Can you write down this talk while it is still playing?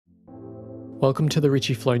Welcome to the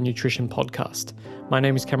Richie Flow Nutrition Podcast. My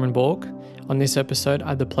name is Cameron Borg. On this episode, I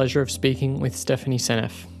had the pleasure of speaking with Stephanie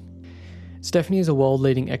Seneff. Stephanie is a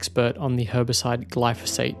world-leading expert on the herbicide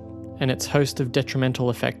glyphosate and its host of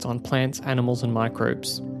detrimental effects on plants, animals, and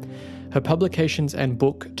microbes. Her publications and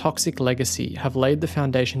book, Toxic Legacy, have laid the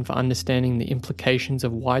foundation for understanding the implications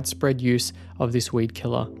of widespread use of this weed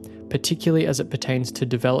killer, particularly as it pertains to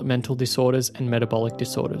developmental disorders and metabolic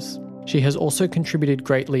disorders. She has also contributed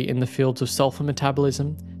greatly in the fields of sulfur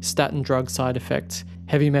metabolism, statin drug side effects,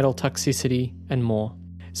 heavy metal toxicity, and more.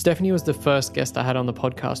 Stephanie was the first guest I had on the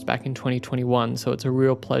podcast back in 2021, so it's a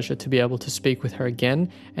real pleasure to be able to speak with her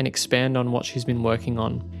again and expand on what she's been working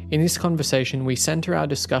on. In this conversation, we center our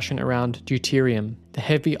discussion around deuterium, the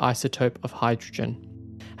heavy isotope of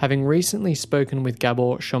hydrogen. Having recently spoken with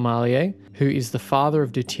Gabor Chomalier, who is the father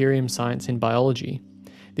of deuterium science in biology,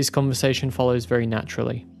 this conversation follows very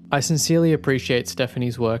naturally. I sincerely appreciate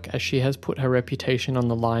Stephanie's work, as she has put her reputation on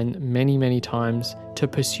the line many times to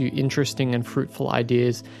pursue interesting and fruitful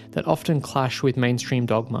ideas that often clash with mainstream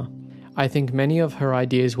dogma. I think many of her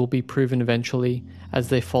ideas will be proven eventually, as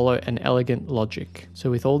they follow an elegant logic.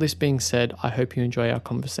 So with all this being said, I hope you enjoy our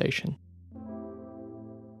conversation.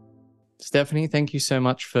 Stephanie, thank you so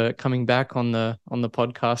much for coming back on the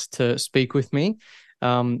podcast to speak with me.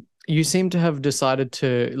 You seem to have decided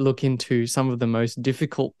to look into some of the most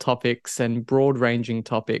difficult topics and broad-ranging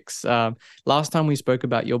topics. Last time we spoke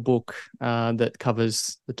about your book that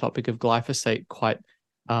covers the topic of glyphosate quite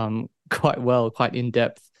well, quite in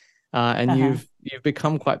depth, and you've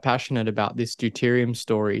become quite passionate about this deuterium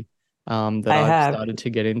story that I've started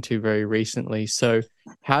to get into very recently. So,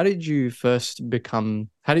 how did you first become?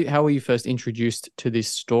 How were you first introduced to this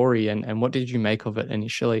story, and what did you make of it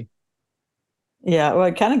initially? Yeah, well,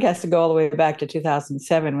 it kind of has to go all the way back to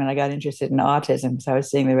 2007 when I got interested in autism. So I was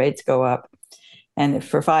seeing the rates go up. And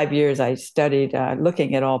for 5 years, I studied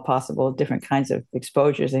looking at all possible different kinds of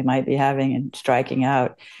exposures they might be having and striking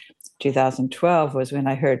out. 2012 was when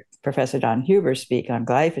I heard Professor Don Huber speak on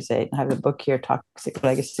glyphosate. I have a book here, Toxic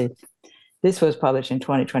Legacy. This was published in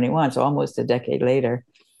 2021, so almost a decade later,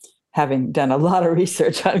 having done a lot of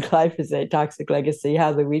research on glyphosate, Toxic Legacy,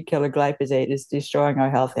 how the weed killer glyphosate is destroying our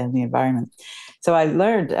health and the environment. So I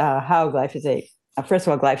learned how glyphosate, first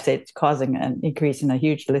of all, glyphosate is causing an increase in a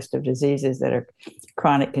huge list of diseases that are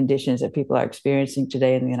chronic conditions that people are experiencing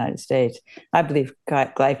today in the United States. I believe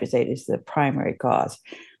glyphosate is the primary cause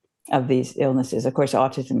of these illnesses, of course,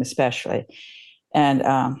 autism especially. And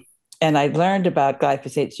I learned about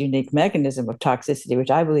glyphosate's unique mechanism of toxicity, which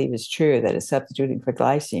I believe is true, that it's substituting for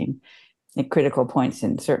glycine at critical points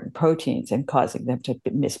in certain proteins and causing them to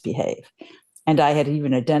misbehave. And I had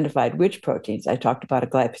even identified which proteins. I talked about a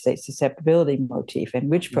glyphosate susceptibility motif and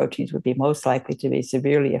which proteins would be most likely to be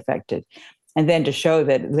severely affected. And then to show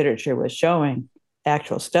that literature was showing,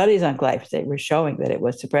 actual studies on glyphosate were showing that it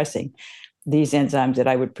was suppressing these enzymes that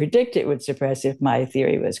I would predict it would suppress if my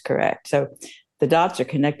theory was correct. So the dots are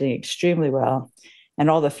connecting extremely well. And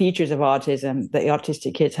all the features of autism, the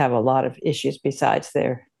autistic kids have a lot of issues besides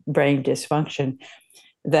their brain dysfunction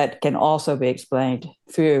that can also be explained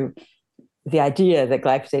through the idea that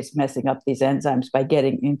glyphosate is messing up these enzymes by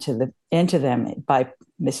getting into them by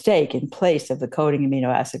mistake in place of the coding amino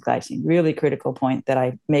acid glycine. Really critical point that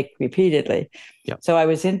I make repeatedly. Yep. So I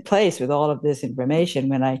was in place with all of this information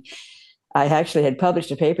when I actually had published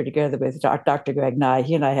a paper together with Dr. Greg Nye.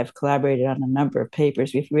 He and I have collaborated on a number of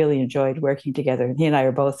papers. We've really enjoyed working together. And he and I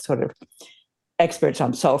are both sort of experts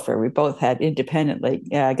on sulfur. We both had independently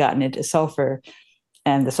gotten into sulfur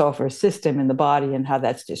and the sulfur system in the body and how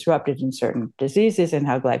that's disrupted in certain diseases and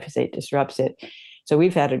how glyphosate disrupts it. So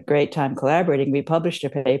we've had a great time collaborating. We published a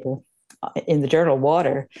paper in the journal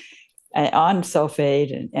Water on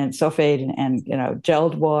sulfate and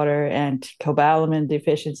gelled water and cobalamin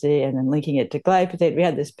deficiency, and then linking it to glyphosate. We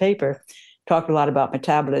had this paper, talked a lot about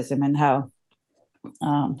metabolism and how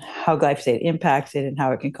glyphosate impacts it and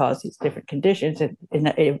how it can cause these different conditions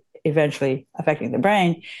and eventually affecting the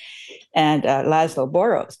brain. And Professor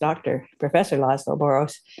Laszlo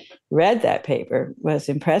Boros read that paper, was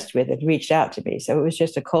impressed with it, reached out to me. So it was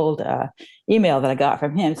just a cold email that I got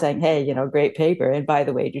from him saying, hey, great paper. And by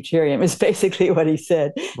the way, deuterium is basically what he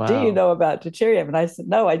said. Wow. Do you know about deuterium? And I said,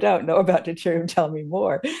 no, I don't know about deuterium. Tell me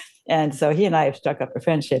more. And so he and I have struck up a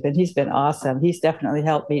friendship, and he's been awesome. He's definitely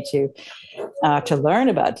helped me to learn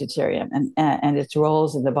about deuterium and its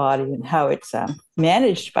roles in the body and how it's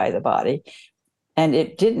managed by the body. And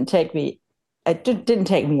it didn't take me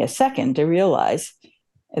a second to realize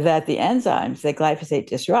that the enzymes that glyphosate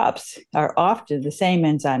disrupts are often the same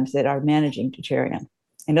enzymes that are managing deuterium.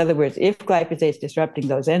 In other words, if glyphosate is disrupting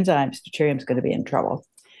those enzymes, deuterium is going to be in trouble.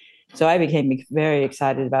 So I became very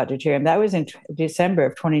excited about deuterium. That was in December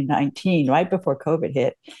of 2019, right before COVID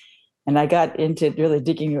hit. And I got into really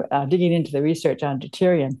digging into the research on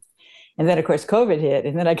deuterium. And then, of course, COVID hit,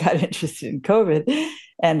 and then I got interested in COVID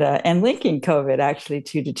and linking COVID actually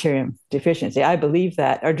to deuterium deficiency. I believe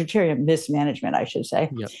that, or deuterium mismanagement, I should say.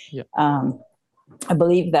 Yep. Yep. I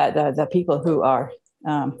believe that the people who are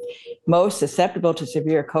most susceptible to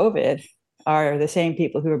severe COVID are the same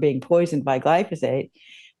people who are being poisoned by glyphosate.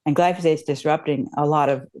 And glyphosate is disrupting a lot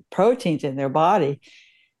of proteins in their body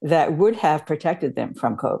that would have protected them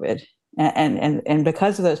from COVID. And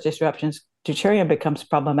because of those disruptions, deuterium becomes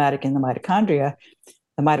problematic in the mitochondria.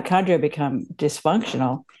 The mitochondria become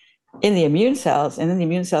dysfunctional in the immune cells, and then the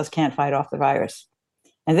immune cells can't fight off the virus.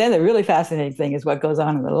 And then the really fascinating thing is what goes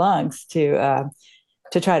on in the lungs to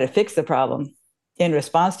try to fix the problem in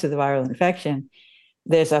response to the viral infection.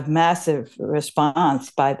 There's a massive response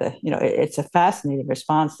by it's a fascinating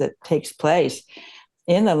response that takes place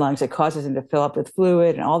in the lungs. It causes them to fill up with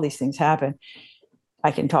fluid, and all these things happen. I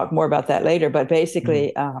can talk more about that later, but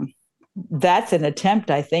basically, that's an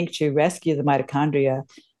attempt, I think, to rescue the mitochondria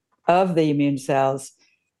of the immune cells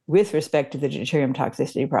with respect to the deuterium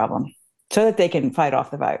toxicity problem so that they can fight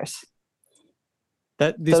off the virus.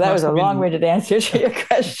 So that was a long-winded answer to your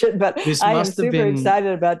question, but I am super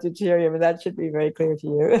excited about deuterium, and that should be very clear to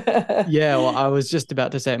you. Yeah, well, I was just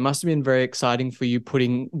about to say, it must have been very exciting for you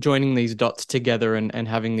joining these dots together and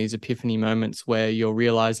having these epiphany moments where you're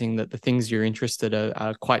realizing that the things you're interested in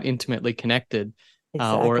are quite intimately connected,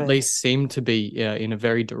 exactly. Or at least seem to be in a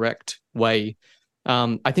very direct way.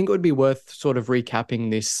 I think it would be worth sort of recapping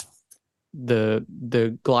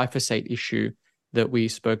the glyphosate issue that we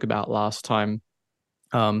spoke about last time.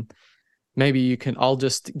 Maybe I'll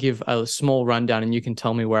just give a small rundown and you can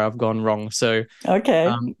tell me where I've gone wrong. So,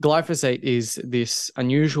 okay. Glyphosate is this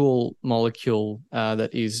unusual molecule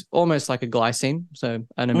that is almost like a glycine, so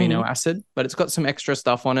an amino acid, but it's got some extra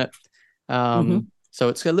stuff on it. So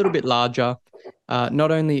it's a little bit larger.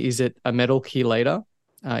 Not only is it a metal chelator,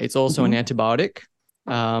 it's also an antibiotic.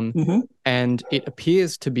 And it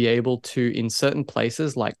appears to be able to, in certain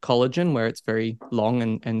places like collagen, where it's very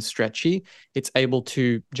long and stretchy, it's able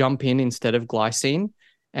to jump in instead of glycine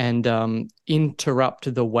and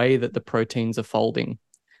interrupt the way that the proteins are folding.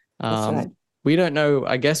 That's right. We don't know,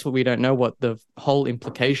 I guess we don't know what the whole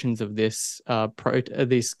implications of this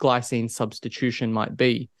this glycine substitution might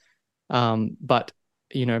be. But,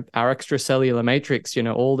 our extracellular matrix,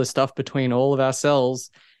 all the stuff between all of our cells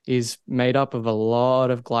is made up of a lot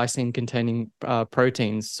of glycine-containing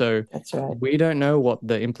proteins. So that's right. We don't know what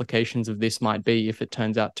the implications of this might be if it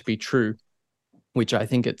turns out to be true, which I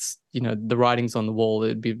think it's, the writing's on the wall.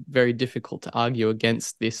 It'd be very difficult to argue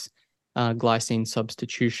against this glycine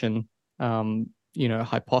substitution,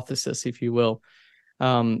 hypothesis, if you will.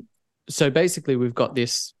 So basically, we've got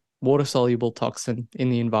this water-soluble toxin in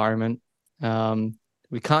the environment.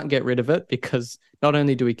 We can't get rid of it because not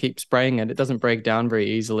only do we keep spraying it, it doesn't break down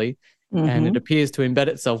very easily, and it appears to embed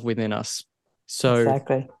itself within us. So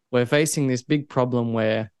exactly. We're facing this big problem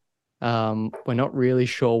where we're not really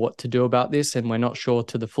sure what to do about this, and we're not sure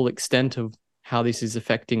to the full extent of how this is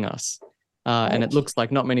affecting us. Right. And it looks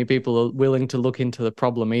like not many people are willing to look into the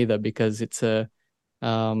problem either, because it's a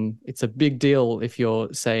big deal if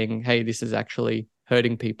you're saying, hey, this is actually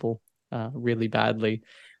hurting people really badly.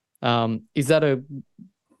 Is that a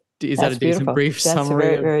decent brief summary?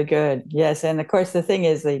 That's very, very good. Yes. And of course, the thing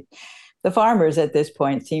is the farmers at this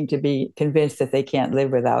point seem to be convinced that they can't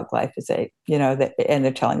live without glyphosate, and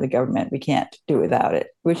they're telling the government we can't do without it,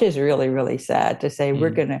 which is really, really sad to say.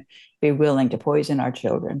 We're going to be willing to poison our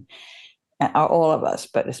children, all of us,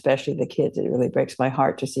 but especially the kids. It really breaks my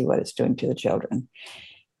heart to see what it's doing to the children.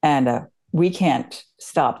 And we can't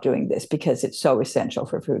stop doing this because it's so essential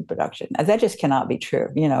for food production. That just cannot be true,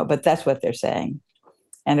 but that's what they're saying.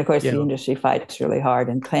 And of course, the industry fights really hard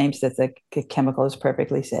and claims that the chemical is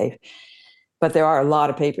perfectly safe. But there are a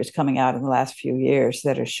lot of papers coming out in the last few years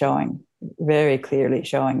that are very clearly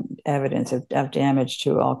showing evidence of damage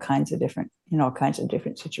to all kinds of different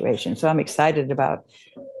situations. So I'm excited about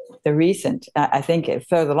the recent. I think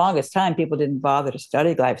for the longest time, people didn't bother to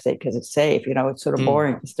study glyphosate because it's safe. It's sort of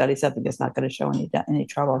boring to study something that's not going to show any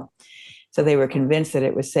trouble. So they were convinced that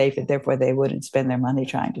it was safe, and therefore they wouldn't spend their money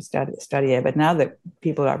trying to study it. But now that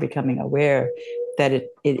people are becoming aware that it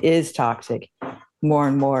is toxic, more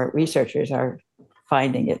and more researchers are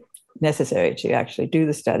finding it necessary to actually do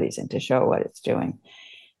the studies and to show what it's doing.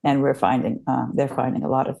 And they're finding a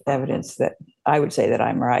lot of evidence that I would say that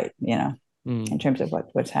I'm right, in terms of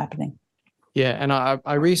what's happening. Yeah, and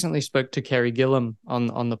I recently spoke to Kerry Gillam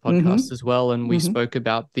on the podcast as well, and we spoke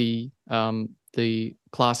about the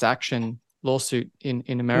class action lawsuit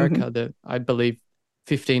in America, that I believe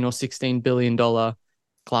 15 or 16 billion dollar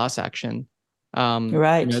class action.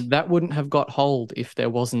 Right. That wouldn't have got hold if there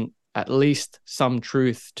wasn't at least some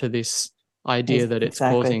truth to this idea that it's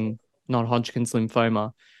Exactly. causing non-Hodgkin's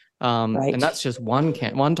lymphoma. Right. And that's just one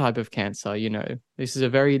type of cancer. This is a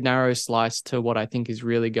very narrow slice to what I think is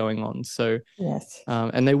really going on. So, Yes.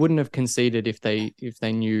 and they wouldn't have conceded if they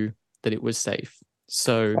knew that it was safe.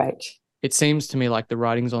 So Right. it seems to me like the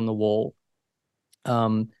writing's on the wall.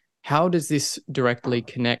 How does this directly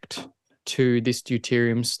connect to this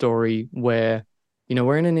deuterium story where,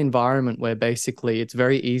 we're in an environment where basically it's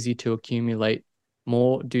very easy to accumulate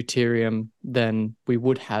more deuterium than we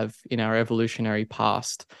would have in our evolutionary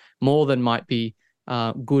past, more than might be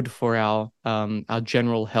good for our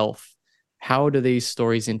general health? How do these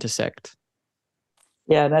stories intersect?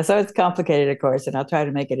 Yeah, so it's complicated, of course, and I'll try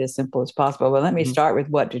to make it as simple as possible. But let me start with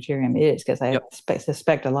what deuterium is, because I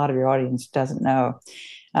suspect a lot of your audience doesn't know.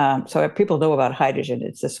 So if people know about hydrogen,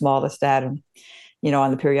 it's the smallest atom.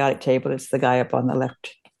 On the periodic table, it's the guy up on the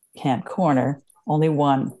left-hand corner. Only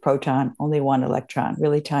one proton, only one electron,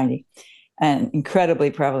 really tiny, and incredibly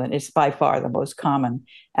prevalent. It's by far the most common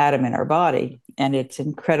atom in our body, and it's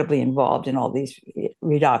incredibly involved in all these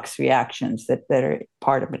redox reactions that are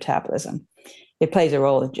part of metabolism. It plays a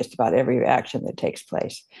role in just about every reaction that takes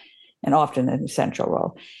place, and often an essential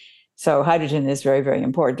role. So hydrogen is very, very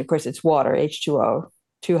important. Of course, it's water, H2O,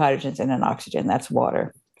 two hydrogens and an oxygen. That's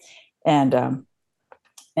water, and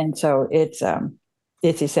so it's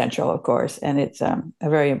essential, of course, and it's a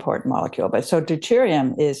very important molecule. But so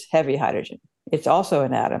deuterium is heavy hydrogen. It's also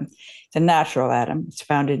an atom. It's a natural atom. It's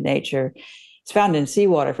found in nature. It's found in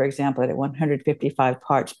seawater, for example, at 155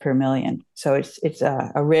 parts per million. So it's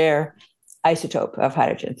a rare isotope of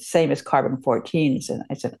hydrogen, same as carbon-14.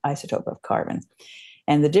 It's an isotope of carbon.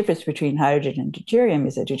 And the difference between hydrogen and deuterium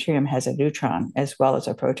is that deuterium has a neutron as well as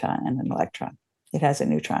a proton and an electron. It has a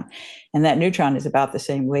neutron. And that neutron is about the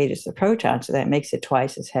same weight as the proton, so that makes it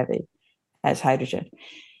twice as heavy as hydrogen.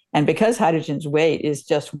 And because hydrogen's weight is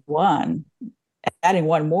just one, adding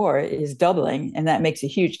one more is doubling, and that makes a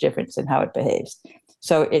huge difference in how it behaves.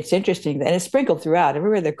 So it's interesting, and it's sprinkled throughout.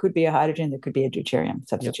 Everywhere there could be a hydrogen, there could be a deuterium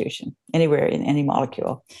substitution, anywhere in any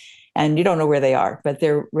molecule. And you don't know where they are, but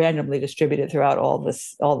they're randomly distributed throughout all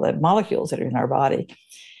the molecules that are in our body.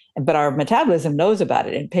 But our metabolism knows about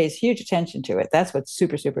it and pays huge attention to it. That's what's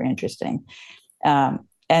super, super interesting. And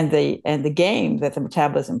the game that the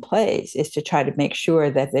metabolism plays is to try to make sure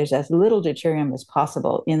that there's as little deuterium as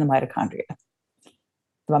possible in the mitochondria.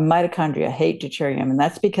 The mitochondria hate deuterium, and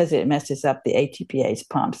that's because it messes up the ATPase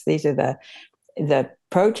pumps. These are the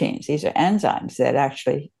proteins, these are enzymes that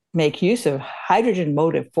actually make use of hydrogen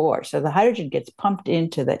motive force. So the hydrogen gets pumped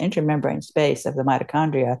into the intramembrane space of the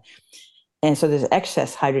mitochondria, and so there's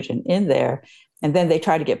excess hydrogen in there, and then they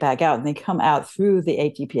try to get back out, and they come out through the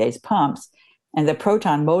ATPase pumps, and the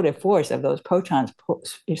proton motive force of those protons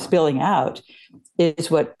spilling out is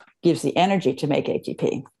what gives the energy to make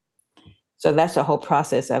ATP. So that's the whole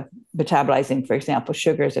process of metabolizing, for example,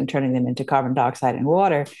 sugars and turning them into carbon dioxide and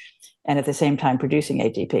water, and at the same time producing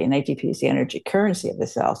ATP. And ATP is the energy currency of the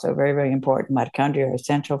cell, so very, very important. Mitochondria are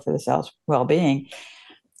essential for the cell's well-being.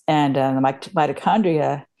 And the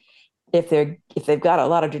mitochondria, if they've got a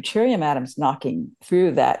lot of deuterium atoms knocking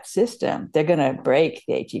through that system, they're going to break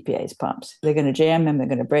the ATPase pumps. They're going to jam them. They're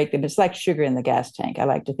going to break them. It's like sugar in the gas tank. I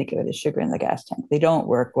like to think of it as sugar in the gas tank. They don't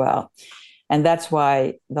work well. And that's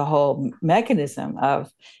why the whole mechanism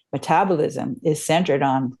of metabolism is centered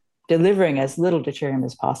on delivering as little deuterium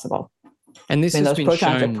as possible. And this those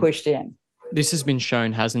protons are pushed in. This has been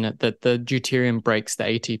shown, hasn't it, that the deuterium breaks the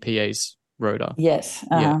ATPase rotor? Yes.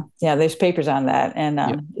 Yeah, there's papers on that. And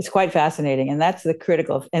it's quite fascinating. And that's the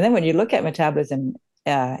critical. And then when you look at metabolism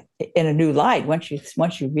in a new light, once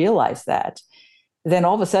you realize that, then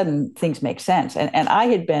all of a sudden things make sense. And I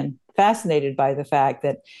had been fascinated by the fact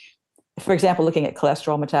that, for example, looking at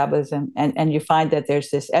cholesterol metabolism, and you find that there's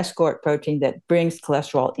this escort protein that brings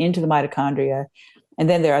cholesterol into the mitochondria. And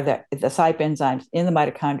then there are the CYP enzymes in the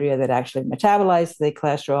mitochondria that actually metabolize the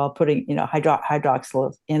cholesterol, putting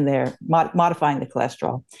hydroxyl in there, modifying the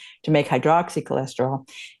cholesterol to make hydroxycholesterol.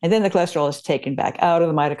 And then the cholesterol is taken back out of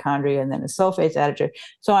the mitochondria, and then the sulfate's added to it.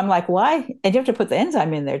 So I'm like, why? And you have to put the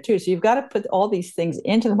enzyme in there too. So you've got to put all these things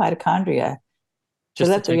into the mitochondria to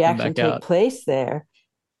let the reaction take place there.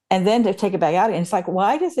 And then to take it back out. And it's like,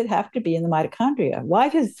 why does it have to be in the mitochondria? Why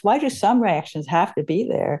do some reactions have to be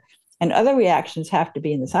there and other reactions have to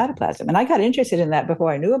be in the cytoplasm? And I got interested in that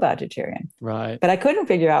before I knew about deuterium. Right. But I couldn't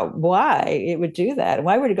figure out why it would do that.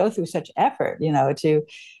 Why would it go through such effort, to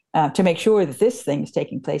to make sure that this thing is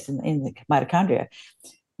taking place in the mitochondria.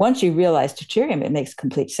 Once you realize deuterium, it makes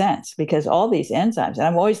complete sense because all these enzymes, and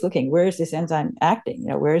I'm always looking, where is this enzyme acting?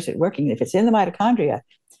 Where is it working? If it's in the mitochondria,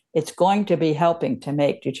 it's going to be helping to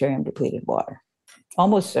make deuterium depleted water,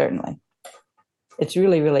 almost certainly. It's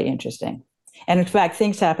really, really interesting. And in fact,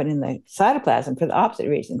 things happen in the cytoplasm for the opposite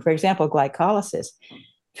reason. For example, glycolysis.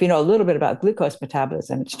 If you know a little bit about glucose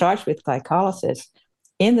metabolism, it starts with glycolysis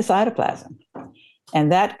in the cytoplasm.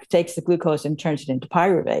 And that takes the glucose and turns it into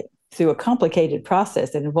pyruvate through a complicated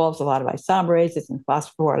process that involves a lot of isomerases and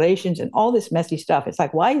phosphorylations and all this messy stuff. It's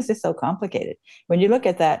like, why is this so complicated? When you look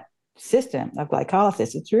at that system of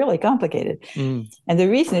glycolysis, it's really complicated. And the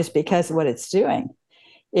reason is because what it's doing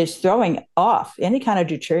is throwing off any kind of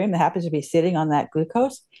deuterium that happens to be sitting on that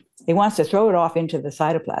glucose. It wants to throw it off into the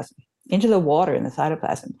cytoplasm, into the water in the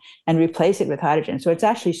cytoplasm, and replace it with hydrogen. So it's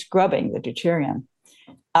actually scrubbing the deuterium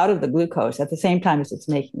out of the glucose at the same time as it's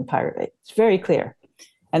making the pyruvate. It's very clear.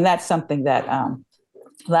 And that's something that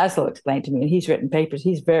Laszlo explained to me, and he's written papers.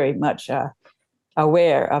 He's very much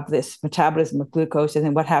aware of this metabolism of glucose and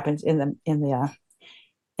then what happens in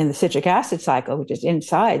the citric acid cycle, which is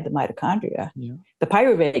inside the mitochondria. Yeah. The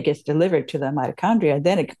pyruvate gets delivered to the mitochondria,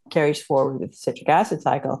 then it carries forward with the citric acid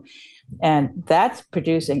cycle, and that's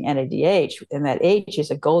producing NADH, and that H is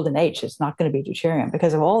a golden H. It's not going to be deuterium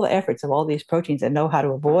because of all the efforts of all these proteins that know how to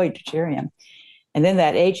avoid deuterium. And then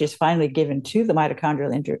that H is finally given to the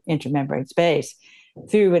mitochondrial intermembrane space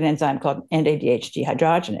through an enzyme called NADH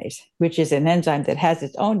dehydrogenase, which is an enzyme that has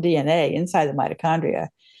its own DNA inside the mitochondria.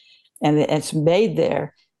 And it's made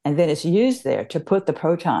there, and then it's used there to put the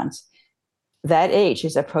protons. That H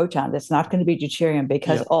is a proton that's not going to be deuterium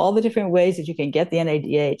because all the different ways that you can get the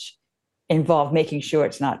NADH involve making sure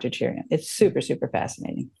it's not deuterium. It's super, super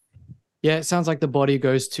fascinating. Yeah, it sounds like the body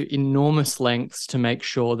goes to enormous lengths to make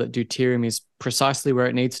sure that deuterium is precisely where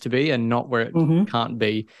it needs to be and not where it can't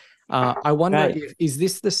be. I wonder, is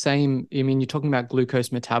this the same? I mean, you're talking about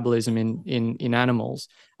glucose metabolism in animals.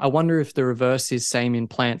 I wonder if the reverse is same in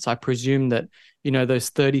plants. I presume that, those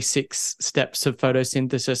 36 steps of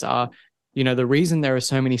photosynthesis are, the reason there are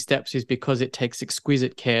so many steps is because it takes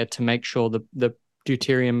exquisite care to make sure the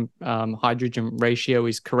deuterium hydrogen ratio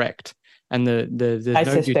is correct. And there's no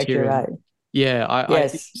deuterium. You're right. Yeah,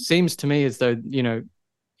 it seems to me as though,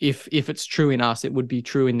 if it's true in us, it would be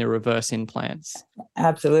true in the reverse in plants.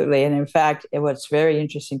 Absolutely. And in fact, what's very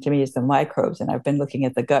interesting to me is the microbes. And I've been looking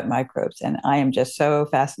at the gut microbes, and I am just so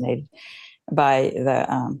fascinated by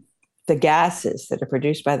the gases that are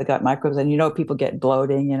produced by the gut microbes. And people get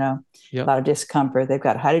bloating, a lot of discomfort. They've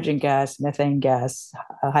got hydrogen gas, methane gas,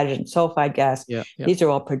 hydrogen sulfide gas. These are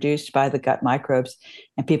all produced by the gut microbes,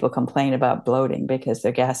 and people complain about bloating because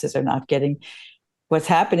their gases are not getting, what's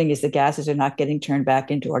happening is the gases are not getting turned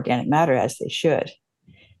back into organic matter as they should.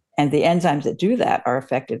 And the enzymes that do that are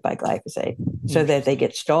affected by glyphosate so that they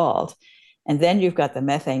get stalled. And then you've got the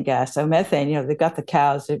methane gas. So methane, they've got the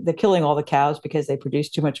cows. They're killing all the cows because they produce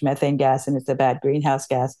too much methane gas, and it's a bad greenhouse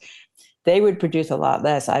gas. They would produce a lot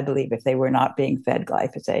less, I believe, if they were not being fed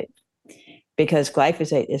glyphosate, because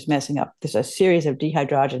glyphosate is messing up. There's a series of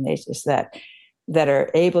dehydrogenases that are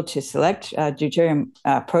able to select deuterium,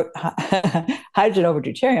 hydrogen over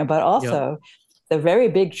deuterium, but also the very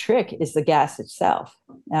big trick is the gas itself,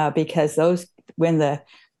 because when the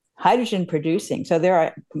hydrogen producing, so there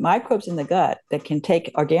are microbes in the gut that can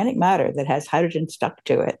take organic matter that has hydrogen stuck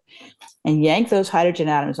to it and yank those hydrogen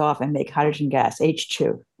atoms off and make hydrogen gas,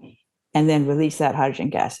 H2, and then release that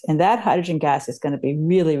hydrogen gas. And that hydrogen gas is going to be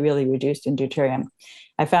really, really reduced in deuterium.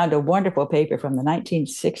 I found a wonderful paper from the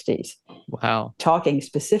 1960s. Wow. Talking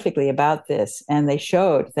specifically about this. And they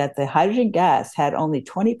showed that the hydrogen gas had only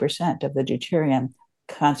 20% of the deuterium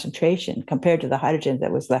concentration compared to the hydrogen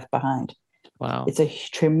that was left behind. Wow. It's a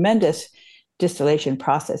tremendous distillation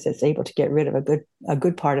process that's able to get rid of a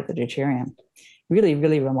good part of the deuterium. Really,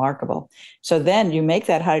 really remarkable. So then you make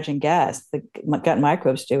that hydrogen gas, the gut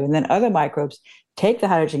microbes do, and then other microbes take the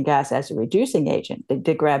hydrogen gas as a reducing agent.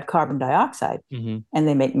 They grab carbon dioxide and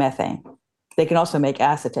they make methane. They can also make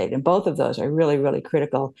acetate, and both of those are really, really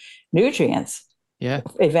critical nutrients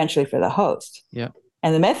eventually for the host. Yeah.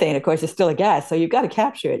 And the methane, of course, is still a gas, so you've got to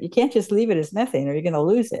capture it. You can't just leave it as methane or you're going to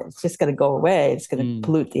lose it. It's just going to go away. It's going to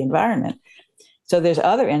pollute the environment. So there's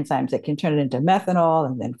other enzymes that can turn it into methanol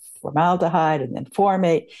and then formaldehyde and then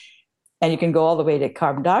formate. And you can go all the way to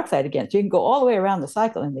carbon dioxide again. So you can go all the way around the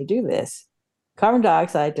cycle, and they do this. Carbon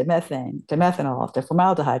dioxide to methane, to methanol, to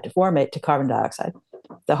formaldehyde, to formate, to carbon dioxide,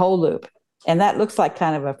 the whole loop. And that looks like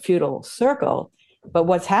kind of a futile circle. But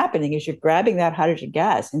what's happening is you're grabbing that hydrogen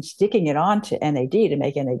gas and sticking it onto NAD to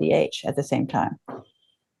make NADH at the same time.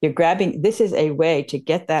 You're grabbing, this is a way to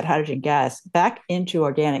get that hydrogen gas back into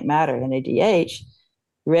organic matter, NADH,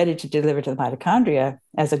 ready to deliver to the mitochondria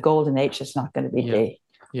as a golden H that's not going to be D.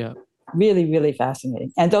 Yeah. Really, really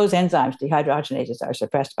fascinating. And those enzymes, dehydrogenases, are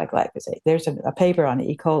suppressed by glyphosate. There's a paper on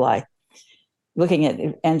E. coli looking at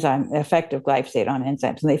enzyme effect of glyphosate on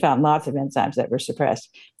enzymes, and they found lots of enzymes that were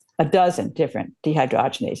suppressed. A dozen different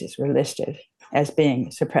dehydrogenases were listed as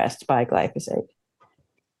being suppressed by glyphosate.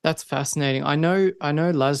 That's fascinating. I know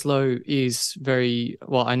Laszlo is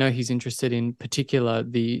I know he's interested in particular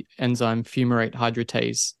the enzyme fumarate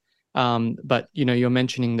hydratase. But you're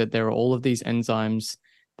mentioning that there are all of these enzymes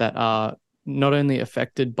that are not only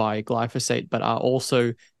affected by glyphosate, but are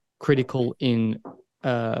also critical in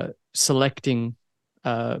selecting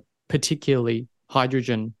particularly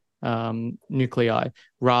hydrogen nuclei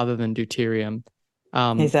rather than deuterium.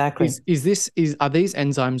 Exactly. Are these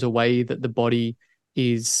enzymes a way that the body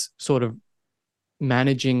is sort of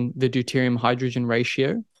managing the deuterium hydrogen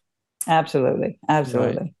ratio? Absolutely.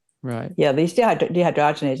 Right. Yeah, these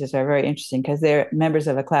dehydrogenases are very interesting because they're members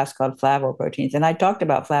of a class called flavoproteins. And I talked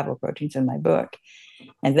about flavoproteins in my book,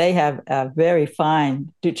 and they have a very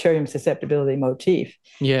fine deuterium susceptibility motif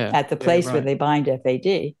at the place where they bind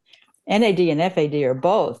FAD. NAD and FAD are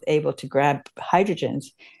both able to grab hydrogens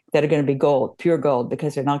that are going to be gold, pure gold,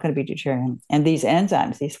 because they're not going to be deuterium. And these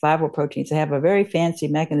enzymes, these flavoproteins, they have a very fancy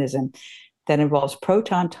mechanism that involves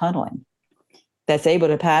proton tunneling that's able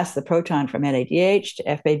to pass the proton from NADH to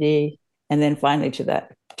FAD and then finally to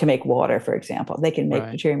make water, for example. They can make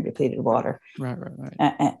deuterium depleted water. Right.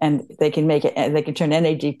 And they can make it, they can turn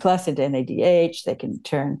NAD plus into NADH. They can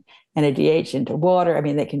turn NADH into water. I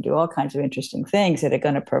mean, they can do all kinds of interesting things that are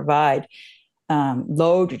going to provide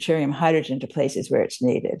low deuterium hydrogen to places where it's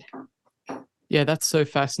needed. Yeah, that's so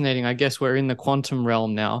fascinating. I guess we're in the quantum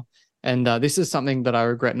realm now. And this is something that I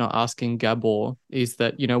regret not asking Gabor, is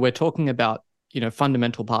that, we're talking about,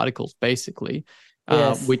 fundamental particles, basically,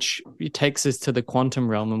 yes. Which takes us to the quantum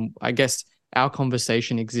realm. And I guess our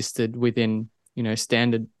conversation existed within, the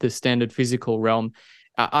standard physical realm.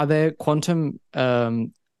 Are there quantum,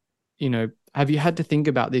 have you had to think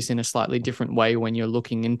about this in a slightly different way when you're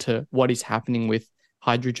looking into what is happening with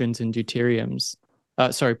hydrogens and deuteriums?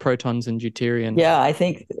 Protons and deuterium. Yeah, I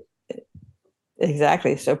think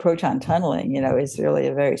exactly. So proton tunneling, is really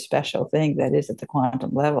a very special thing that is at the quantum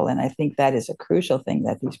level. And I think that is a crucial thing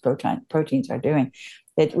that these proteins are doing.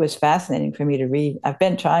 It was fascinating for me to read. I've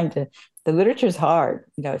been the literature is hard.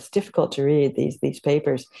 It's difficult to read these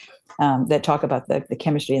papers that talk about the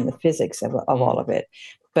chemistry and the physics of all of it.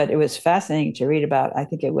 But it was fascinating to read about, I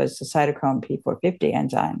think it was the cytochrome P450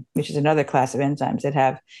 enzyme, which is another class of enzymes that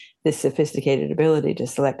have this sophisticated ability to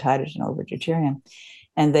select hydrogen over deuterium.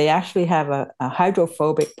 And they actually have a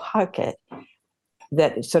hydrophobic pocket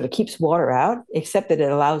that sort of keeps water out, except that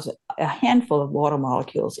it allows a handful of water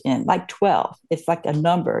molecules in, like 12. It's like a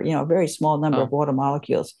number, a very small number of water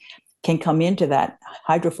molecules can come into that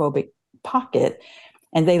hydrophobic pocket,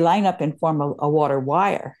 and they line up and form a water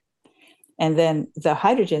wire. And then the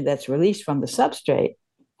hydrogen that's released from the substrate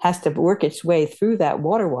has to work its way through that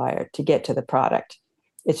water wire to get to the product.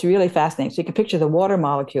 It's really fascinating. So you can picture the water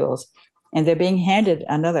molecules, and they're being handed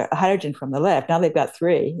another hydrogen from the left. Now they've got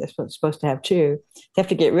 3. They're supposed to have 2. They have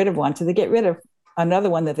to get rid of one. So they get rid of another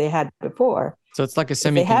one that they had before. So it's like a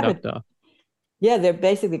semiconductor. Yeah, they're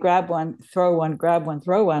basically grab one, throw one, grab one,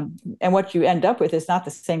 throw one. And what you end up with is not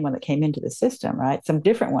the same one that came into the system, right? Some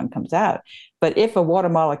different one comes out. But if a water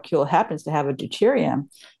molecule happens to have a deuterium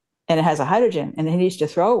and it has a hydrogen and it needs to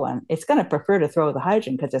throw one, it's going to prefer to throw the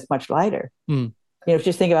hydrogen because it's much lighter.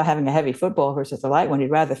 Just think about having a heavy football versus a light one. You'd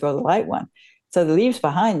rather throw the light one. So it leaves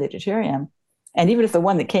behind the deuterium. And even if the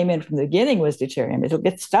one that came in from the beginning was deuterium, it'll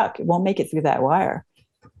get stuck. It won't make it through that wire.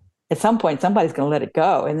 At some point, somebody's going to let it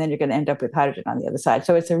go, and then you're going to end up with hydrogen on the other side.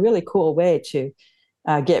 So it's a really cool way to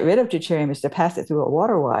get rid of deuterium, is to pass it through a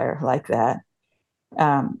water wire like that,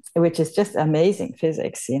 which is just amazing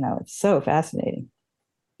physics. It's so fascinating.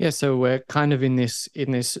 Yeah, so we're kind of in this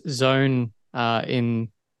zone in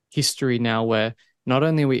history now where not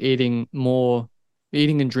only are we eating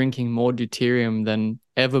and drinking more deuterium than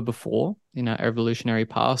ever before in our evolutionary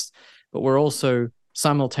past, but we're also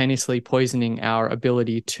simultaneously poisoning our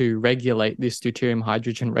ability to regulate this deuterium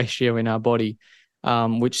hydrogen ratio in our body,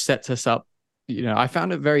 which sets us up. I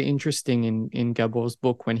found it very interesting in Gabor's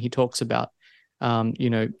book when he talks about,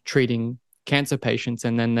 treating cancer patients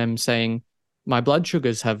and then them saying, my blood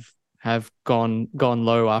sugars have gone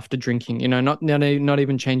low after drinking, not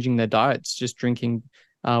even changing their diets, just drinking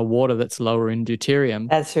water that's lower in deuterium.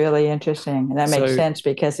 That's really interesting. And that makes sense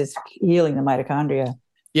because it's healing the mitochondria.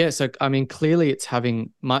 Yeah, so I mean, clearly it's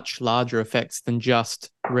having much larger effects than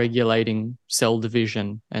just regulating cell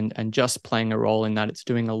division and just playing a role in that. It's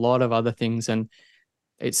doing a lot of other things. And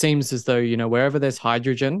it seems as though, wherever there's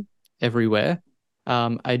hydrogen everywhere,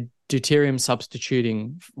 a deuterium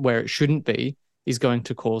substituting where it shouldn't be is going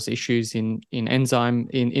to cause issues in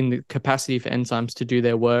the capacity for enzymes to do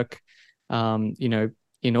their work,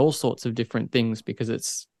 in all sorts of different things, because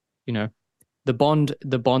it's, the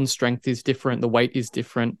bond strength is different, the weight is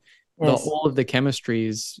different. Yes. All of the chemistry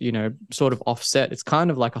is, sort of offset. It's kind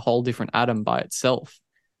of like a whole different atom by itself.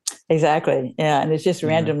 Exactly. Yeah. And it's just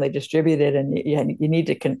randomly distributed, and you need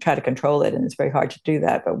to try to control it. And it's very hard to do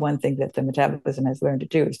that. But one thing that the metabolism has learned to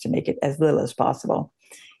do is to make it as little as possible.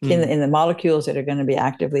 In the molecules that are going to be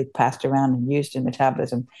actively passed around and used in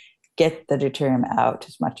metabolism, get the deuterium out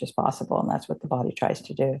as much as possible. And that's what the body tries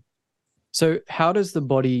to do. So how does the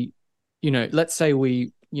body, let's say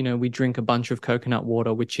we drink a bunch of coconut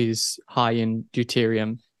water, which is high in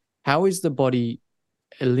deuterium. How is the body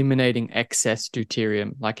eliminating excess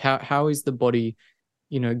deuterium? Like how is the body,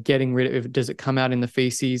 getting rid of it? Does it come out in the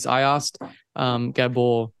feces? I asked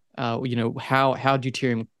Gabor, how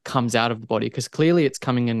deuterium comes out of the body, because clearly it's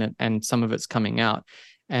coming in and some of it's coming out.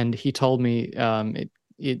 And he told me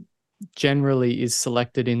it generally is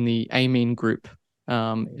selected in the amine group.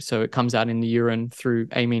 So it comes out in the urine through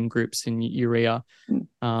amine groups in urea.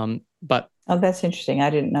 But that's interesting. I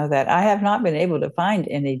didn't know that. I have not been able to find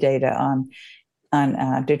any data on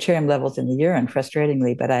deuterium levels in the urine,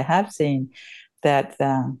 frustratingly, but I have seen that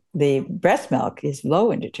the breast milk is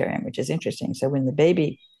low in deuterium, which is interesting. So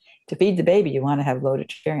to feed the baby, you want to have low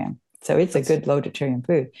deuterium. So it's a good low deuterium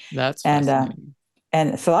food. That's fascinating.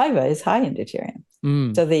 And saliva is high in deuterium.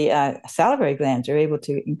 So the salivary glands are able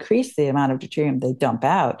to increase the amount of deuterium they dump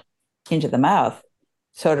out into the mouth,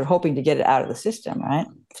 sort of hoping to get it out of the system, right?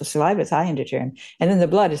 So saliva is high in deuterium. And then the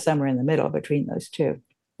blood is somewhere in the middle between those two,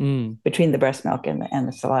 between the breast milk and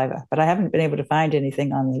the saliva. But I haven't been able to find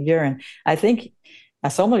anything on the urine. I think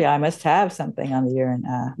I must have something on the urine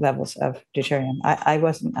levels of deuterium. I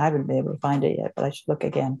haven't been able to find it yet, but I should look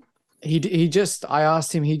again. I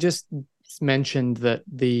asked him, he just mentioned that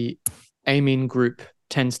the amine group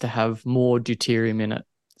tends to have more deuterium in it.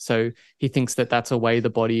 So he thinks that that's a way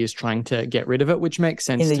the body is trying to get rid of it, which makes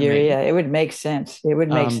sense in the to urea. me. It would make sense. It would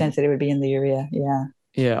make sense that it would be in the urea. Yeah.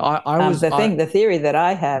 Yeah. The theory that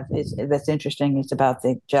I have that's interesting is about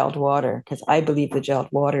the gelled water, because I believe the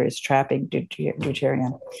gelled water is trapping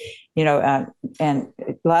deuterium. And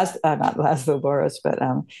not Laszlo Boros,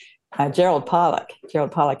 but Gerald Pollack.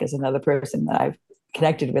 Gerald Pollack is another person that I've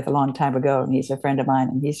connected with a long time ago, and he's a friend of mine.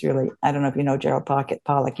 And he's really, I don't know if you know Gerald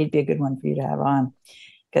Pollack. He'd be a good one for you to have on,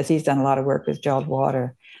 because he's done a lot of work with gelled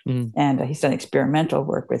water, and he's done experimental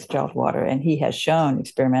work with gelled water, and he has shown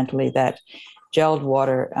experimentally that gelled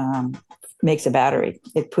water makes a battery.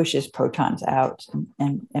 It pushes protons out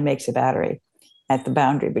and makes a battery at the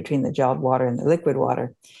boundary between the gelled water and the liquid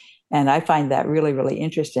water. And I find that really, really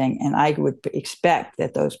interesting. And I would expect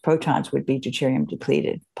that those protons would be deuterium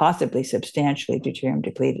depleted, possibly substantially deuterium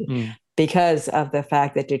depleted, because of the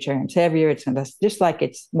fact that deuterium's heavier. It's just like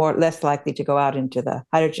it's less likely to go out into the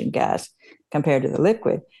hydrogen gas compared to the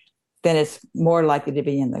liquid. Then it's more likely to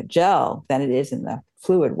be in the gel than it is in the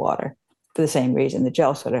fluid water. For the same reason, the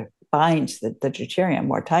gel sort of binds the deuterium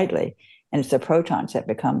more tightly, and it's the protons that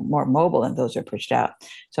become more mobile, and those are pushed out.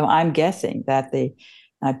 So I'm guessing that the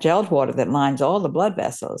gelled water that lines all the blood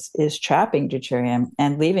vessels is trapping deuterium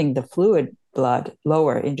and leaving the fluid blood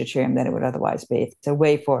lower in deuterium than it would otherwise be. It's a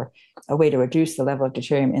way to reduce the level of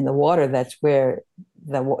deuterium in the water. That's where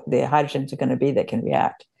the hydrogens are going to be that can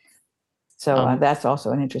react. So that's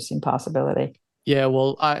also an interesting possibility. Yeah,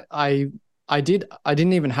 well, I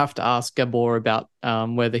didn't even have to ask Gabor about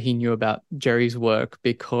whether he knew about Jerry's work,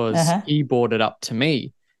 because he brought it up to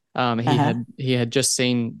me. He had just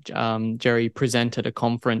seen Jerry present at a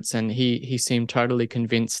conference, and he seemed totally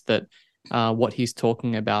convinced that what he's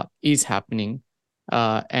talking about is happening.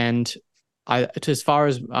 And as far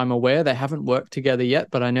as I'm aware, they haven't worked together yet,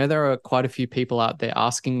 but I know there are quite a few people out there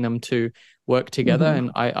asking them to work together.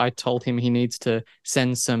 And I told him he needs to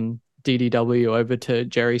send some DDW over to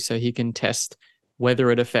Jerry so he can test whether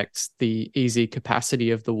it affects the EZ capacity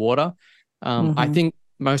of the water. I think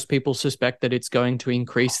most people suspect that it's going to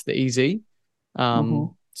increase the EZ.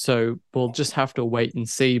 So we'll just have to wait and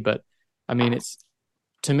see. But I mean,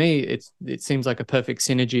 to me, it seems like a perfect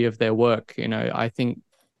synergy of their work. I think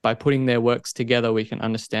by putting their works together, we can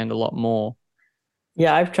understand a lot more.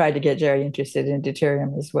 Yeah, I've tried to get Jerry interested in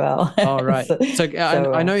deuterium as well. Oh, right.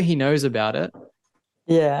 I know he knows about it.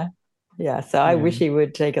 Yeah. So I wish he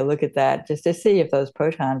would take a look at that just to see if those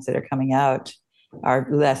protons that are coming out are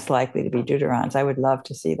less likely to be deuterons. I would love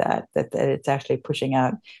to see that it's actually pushing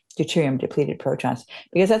out deuterium depleted protons,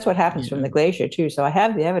 because that's what happens from the glacier too. So I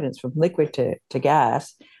have the evidence from liquid to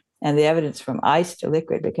gas, and the evidence from ice to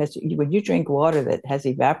liquid, because when you drink water that has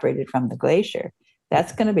evaporated from the glacier,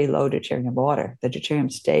 that's going to be low deuterium water. The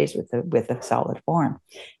deuterium stays with the solid form.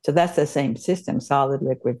 So that's the same system, solid,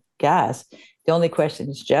 liquid, gas. The only question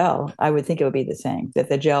is gel. I would think it would be the same, that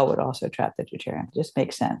the gel would also trap the deuterium. It just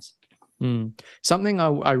makes sense. Something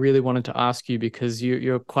I really wanted to ask you, because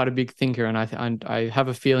you're quite a big thinker, and I have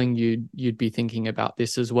a feeling you'd be thinking about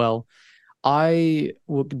this as well. I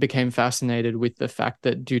became fascinated with the fact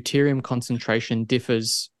that deuterium concentration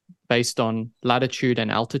differs based on latitude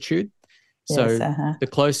and altitude. So Yes, the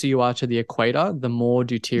closer you are to the equator, the more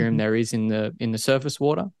deuterium there is in the surface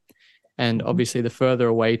water. And obviously, the further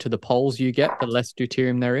away to the poles you get, the less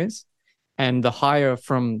deuterium there is. And the higher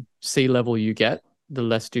from sea level you get, the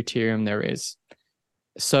less deuterium there is.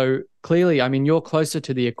 So clearly, I mean, you're closer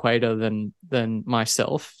to the equator than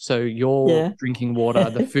myself. So your drinking water,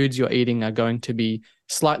 the foods you're eating are going to be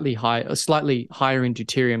slightly higher in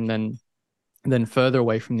deuterium than further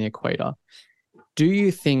away from the equator. Do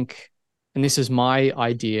you think, and this is my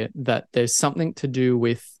idea, that there's something to do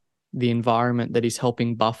with the environment that is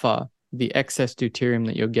helping buffer the excess deuterium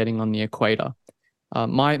that you're getting on the equator?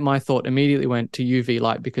 My thought immediately went to UV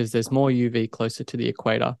light, because there's more UV closer to the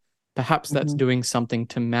equator. Perhaps that's doing something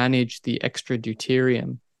to manage the extra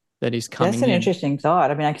deuterium that is coming in. That's an interesting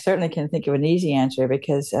thought. I mean, I certainly can think of an easy answer,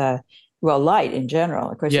 because, light in general,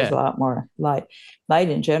 of course, there's a lot more light. Light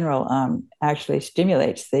in general actually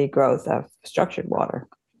stimulates the growth of structured water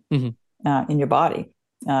in your body.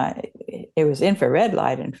 It was infrared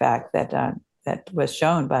light, in fact, that was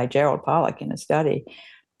shown by Gerald Pollack in a study,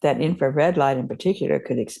 that infrared light in particular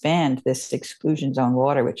could expand this exclusion zone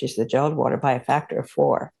water, which is the gelled water, by a factor of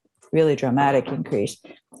 4. Really dramatic increase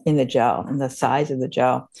in the gel and the size of the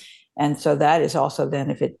gel. And so that is also then,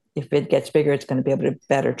 if it gets bigger, it's going to be able to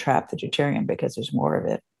better trap the deuterium because there's more of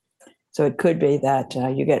it. So it could be that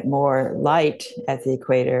you get more light at the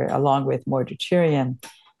equator along with more deuterium,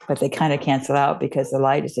 but they kind of cancel out because the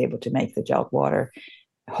light is able to make the gelled water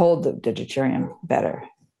hold the deuterium better.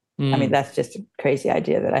 I mean, that's just a crazy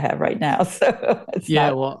idea that I have right now. So it's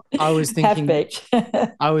I was thinking half-baked.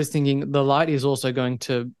 I was thinking the light is also going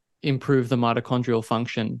to improve the mitochondrial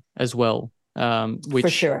function as well,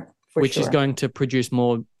 which is going to produce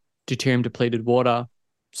more deuterium depleted water.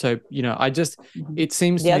 So, it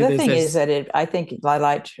seems the to me other thing is that I think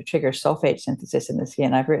light triggers sulfate synthesis in the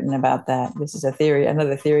skin. I've written about that. This is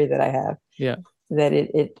another theory that I have. Yeah. That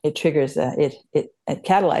it triggers it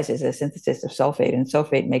catalyzes the synthesis of sulfate, and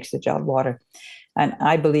sulfate makes the gelled water. And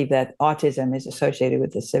I believe that autism is associated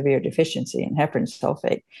with a severe deficiency in heparan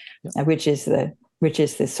sulfate, which is the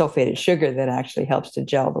sulfated sugar that actually helps to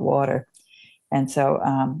gel the water. And so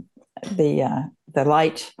the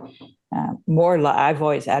light, I've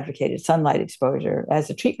always advocated sunlight exposure as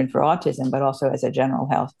a treatment for autism, but also as a general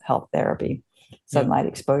health therapy. Sunlight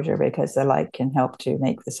exposure, because the light can help to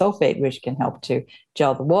make the sulfate, which can help to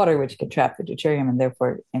gel the water, which can trap the deuterium and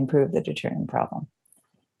therefore improve the deuterium problem.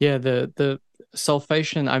 Yeah, the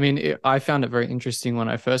sulfation, I mean, I found it very interesting when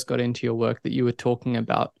I first got into your work that you were talking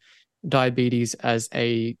about diabetes as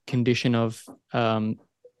a condition of cholesterol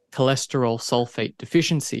sulfate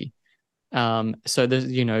deficiency. So there's,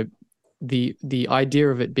 the idea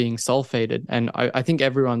of it being sulfated, and I think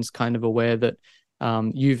everyone's kind of aware that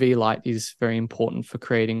UV light is very important for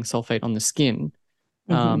creating sulfate on the skin.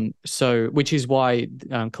 So, which is why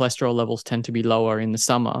cholesterol levels tend to be lower in the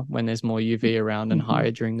summer when there's more UV around, and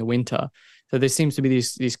higher during the winter. So there seems to be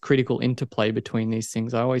this critical interplay between these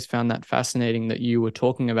things. I always found that fascinating that you were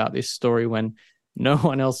talking about this story when no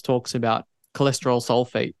one else talks about cholesterol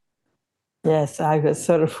sulfate. Yes, I was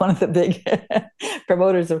sort of one of the big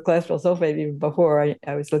promoters of cholesterol sulfate even before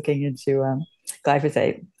I was looking into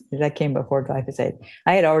glyphosate. That came before glyphosate.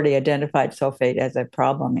 I had already identified sulfate as a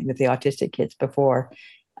problem with the autistic kids before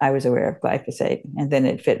I was aware of glyphosate. And then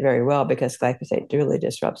it fit very well because glyphosate really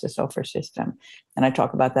disrupts the sulfur system. And I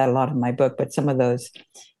talk about that a lot in my book. But some of those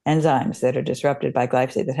enzymes that are disrupted by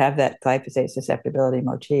glyphosate, that have that glyphosate susceptibility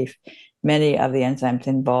motif, many of the enzymes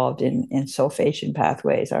involved in sulfation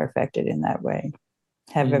pathways are affected in that way,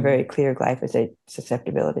 have a very clear glyphosate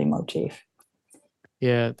susceptibility motif.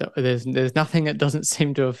 Yeah, there's nothing that doesn't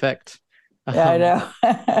seem to affect. Yeah, I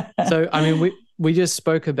know. So, I mean, we just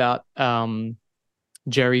spoke about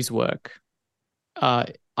Jerry's work.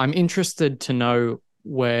 I'm interested to know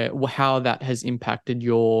how that has impacted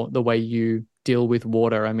the way you deal with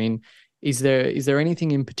water. I mean, is there anything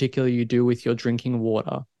in particular you do with your drinking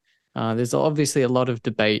water? There's obviously a lot of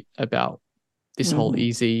debate about this whole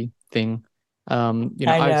easy thing. I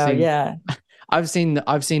know, yeah. I've seen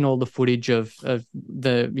all the footage of the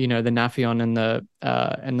the Naphion and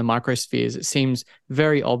the microspheres. It seems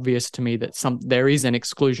very obvious to me that there is an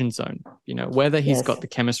exclusion zone. Whether he's got the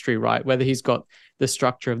chemistry right, whether he's got the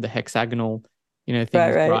structure of the hexagonal, things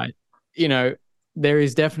right. There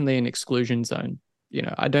is definitely an exclusion zone.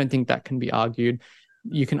 I don't think that can be argued.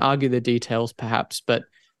 You can argue the details perhaps, but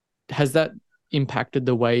has that impacted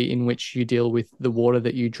the way in which you deal with the water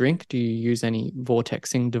that you drink? Do you use any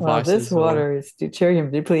vortexing devices? Well, this water is deuterium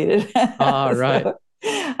depleted. Right. So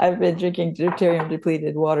I've been drinking deuterium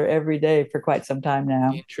depleted water every day for quite some time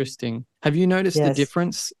now. Interesting. Have you noticed the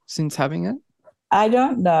difference since having it? I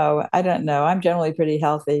don't know. I'm generally pretty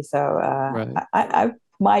healthy, so I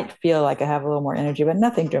might feel like I have a little more energy, but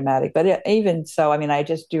nothing dramatic. But even so, I mean, I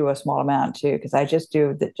just do a small amount too, because I just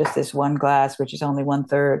do just this one glass, which is only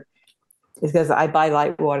 1/3. It's because I buy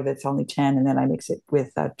light water that's only 10, and then I mix it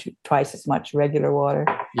with twice as much regular water.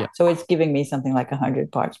 Yeah. So it's giving me something like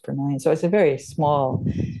 100 parts per million. So it's a very small,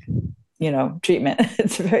 treatment.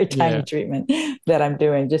 It's a very tiny treatment that I'm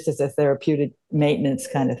doing just as a therapeutic maintenance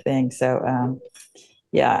kind of thing. So,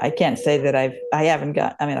 I can't say that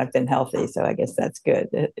I've been healthy, so I guess that's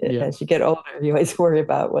good. As you get older, you always worry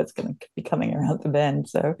about what's going to be coming around the bend.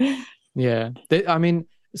 So, I mean,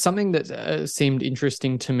 something that seemed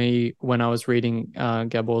interesting to me when I was reading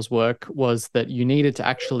Gabor's work was that you needed to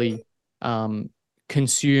actually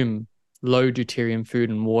consume low deuterium food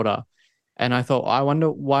and water. And I thought, I wonder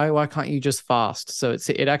why can't you just fast? So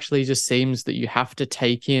it actually just seems that you have to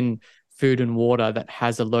take in food and water that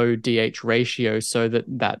has a low DH ratio so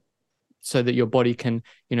that your body can,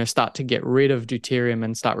 start to get rid of deuterium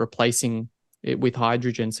and start replacing it with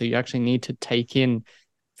hydrogen. So you actually need to take in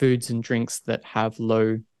foods and drinks that have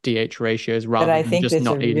low DH ratios rather than just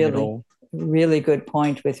not eating at all. Really good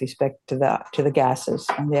point with respect to the gases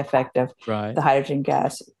and the effect of the hydrogen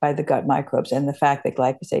gas by the gut microbes, and the fact that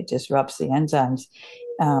glyphosate disrupts the enzymes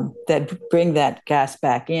that bring that gas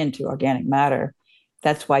back into organic matter.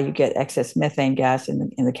 That's why you get excess methane gas in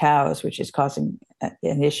the cows, which is causing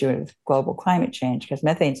an issue of global climate change, because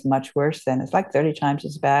methane is much worse it's like 30 times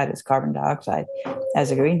as bad as carbon dioxide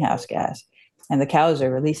as a greenhouse gas. And the cows are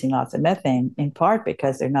releasing lots of methane, in part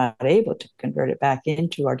because they're not able to convert it back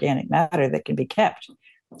into organic matter that can be kept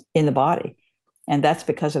in the body. And that's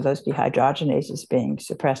because of those dehydrogenases being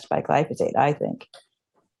suppressed by glyphosate, I think.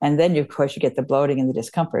 And then, of course, you get the bloating and the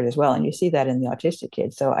discomfort as well. And you see that in the autistic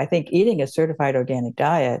kids. So I think eating a certified organic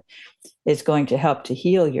diet is going to help to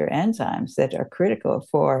heal your enzymes that are critical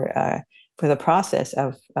for the process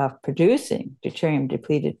of producing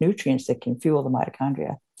deuterium-depleted nutrients that can fuel the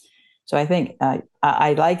mitochondria. So I think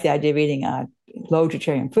I like the idea of eating low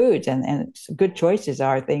deuterium foods, and some good choices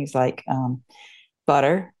are things like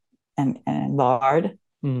butter and lard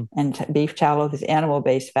and beef tallow, these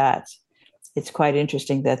animal-based fats. It's quite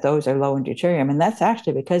interesting that those are low in deuterium, and that's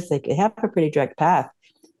actually because they have a pretty direct path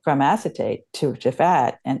from acetate to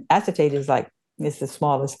fat, and acetate is the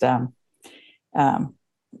smallest fat.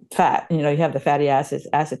 You have the fatty acids,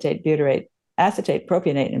 acetate, butyrate. Acetate,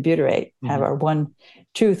 propionate, and butyrate have our 1,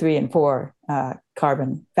 2, 3, and 4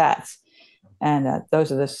 carbon fats. And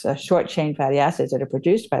those are the short chain fatty acids that are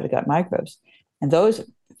produced by the gut microbes. And those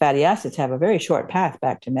fatty acids have a very short path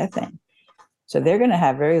back to methane. So they're going to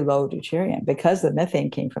have very low deuterium because the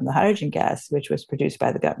methane came from the hydrogen gas, which was produced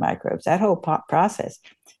by the gut microbes. That whole process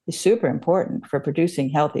is super important for producing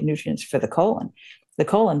healthy nutrients for the colon. The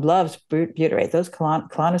colon loves butyrate, those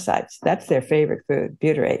colonocytes. That's their favorite food,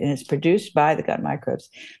 butyrate, and it's produced by the gut microbes.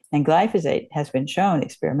 And glyphosate has been shown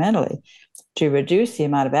experimentally to reduce the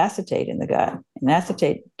amount of acetate in the gut. And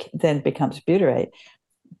acetate then becomes butyrate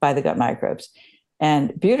by the gut microbes.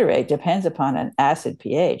 And butyrate depends upon an acid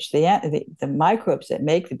pH. The microbes that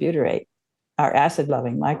make the butyrate are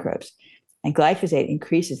acid-loving microbes. And glyphosate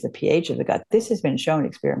increases the pH of the gut. This has been shown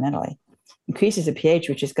experimentally. Increases the pH,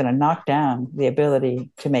 which is going to knock down the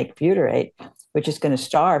ability to make butyrate, which is going to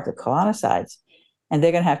starve the colonocytes. And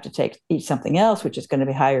they're going to have to eat something else, which is going to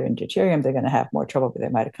be higher in deuterium. They're going to have more trouble with their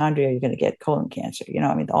mitochondria. You're going to get colon cancer.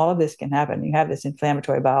 All of this can happen. You have this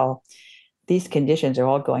inflammatory bowel. These conditions are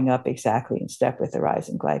all going up exactly in step with the rise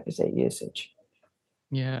in glyphosate usage.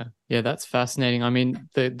 Yeah, that's fascinating. I mean,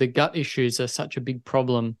 the gut issues are such a big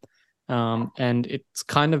problem, and it's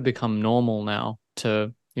kind of become normal now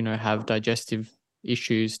to have digestive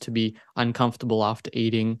issues, to be uncomfortable after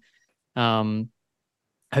eating.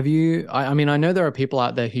 Have you, I mean, I know there are people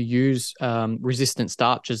out there who use resistant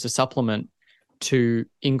starch as a supplement to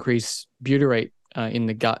increase butyrate in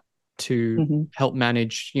the gut to help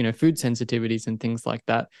manage, food sensitivities and things like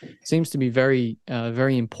that. Seems to be very,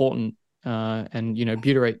 very important and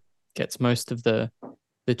butyrate gets most of the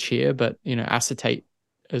cheer, but acetate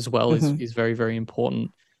as well is very, very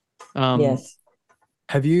important. Yes.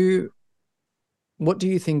 What do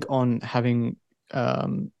you think on having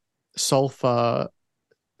sulfur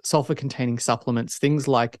containing supplements, things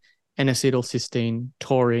like N-acetylcysteine,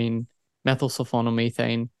 taurine,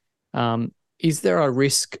 methylsulfonomethane? Is there a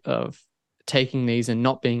risk of taking these and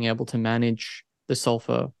not being able to manage the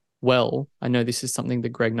sulfur well? I know this is something that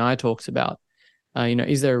Greg Nye talks about.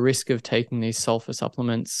 Is there a risk of taking these sulfur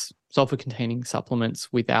containing supplements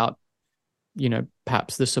without,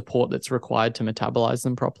 perhaps the support that's required to metabolize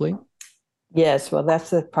them properly? Yes, well, that's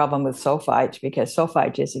the problem with sulfite, because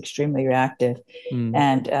sulfite is extremely reactive,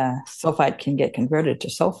 and sulfite can get converted to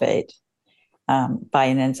sulfate by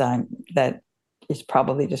an enzyme that is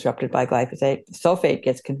probably disrupted by glyphosate. Sulfate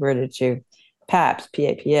gets converted to PAPS,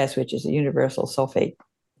 which is a universal sulfate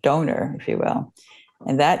donor, if you will.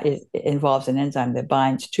 And that involves an enzyme that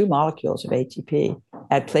binds 2 molecules of ATP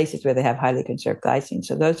at places where they have highly conserved glycine.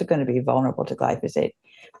 So those are going to be vulnerable to glyphosate.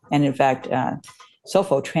 And in fact,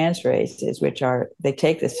 sulfotransferases, they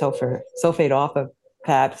take the sulfate off of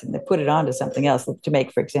PAPS and they put it onto something else to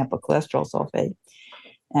make, for example, cholesterol sulfate.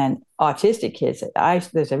 And autistic kids,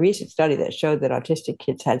 there's a recent study that showed that autistic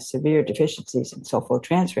kids had severe deficiencies in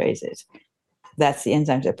sulfotransferases. That's the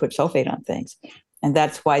enzymes that put sulfate on things. And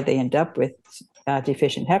that's why they end up with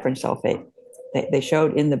deficient heparan sulfate. They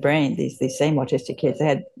showed in the brain, these same autistic kids, they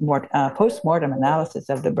had more post-mortem analysis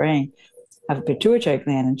of the brain of the pituitary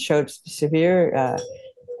gland and showed severely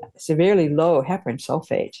low heparan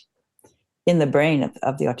sulfate in the brain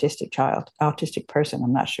of the autistic person.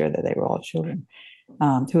 I'm not sure that they were all children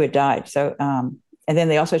who had died. So, and then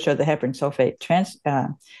they also showed the heparan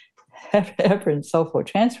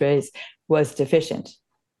sulfotransferase was deficient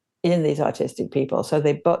in these autistic people. So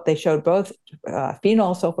they showed both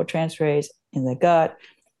phenol sulfotransferase in the gut,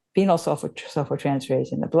 phenol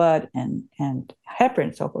sulfotransferase in the blood, and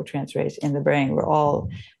heparan sulfotransferase in the brain were all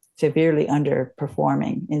severely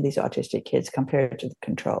underperforming in these autistic kids compared to the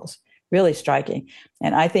controls. Really striking.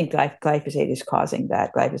 And I think glyphosate is causing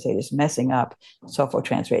that. Glyphosate is messing up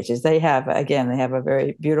sulfotransferases. They have a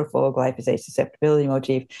very beautiful glyphosate susceptibility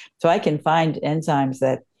motif. So I can find enzymes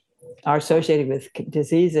that are associated with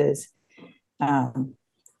diseases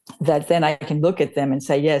that then I can look at them and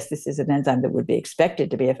say, yes, this is an enzyme that would be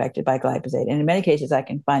expected to be affected by glyphosate. And in many cases, I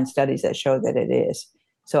can find studies that show that it is.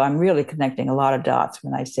 So I'm really connecting a lot of dots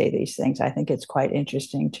when I say these things. I think it's quite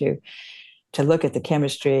interesting to look at the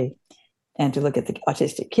chemistry and to look at the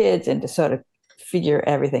autistic kids and to sort of figure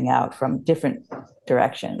everything out from different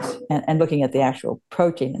directions and looking at the actual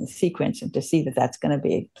protein and the sequence and to see that that's going to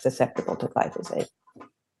be susceptible to glyphosate.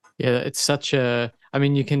 Yeah, it's such a. I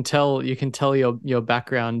mean, you can tell your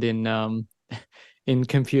background in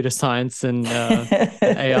computer science and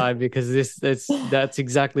AI, because that's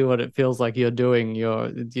exactly what it feels like you're doing.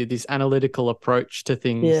 You're this analytical approach to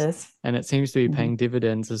things, yes, and it seems to be paying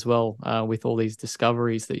dividends as well with all these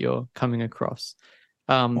discoveries that you're coming across.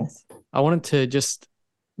 yes. I wanted to just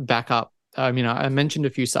back up. I mean, I mentioned a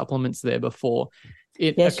few supplements there before.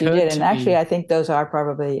 Yes, you did. And actually, I think those are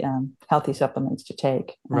probably healthy supplements to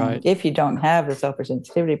take. Right. If you don't have the sulfur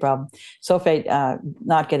sensitivity problem, sulfate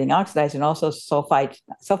not getting oxidized, and also sulfite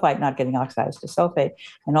not getting oxidized to sulfate,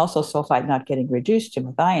 and also sulfite not getting reduced to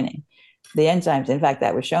methionine. The enzymes, in fact,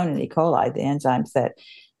 that was shown in E. coli, the enzymes that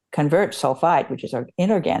convert sulfite, which is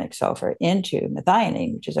inorganic sulfur, into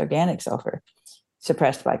methionine, which is organic sulfur,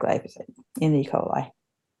 suppressed by glyphosate in E. coli.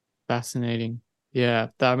 Fascinating. Yeah,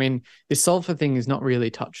 I mean, the sulfur thing is not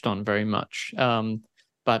really touched on very much,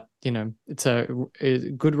 but it's a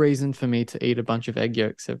good reason for me to eat a bunch of egg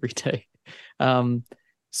yolks every day.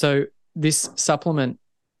 So this supplement,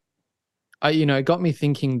 it got me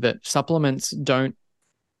thinking that supplements don't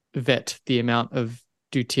vet the amount of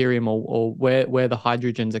deuterium or where the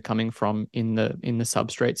hydrogens are coming from in the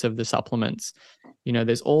substrates of the supplements.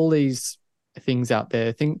 There's all these things out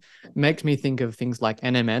there. Makes me think of things like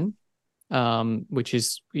NMN. Which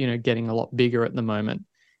is getting a lot bigger at the moment.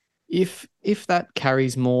 If that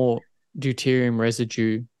carries more deuterium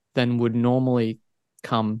residue than would normally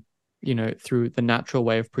come, through the natural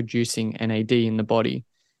way of producing NAD in the body,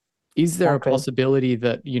 is there a possibility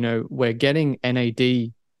that we're getting NAD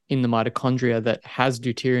in the mitochondria that has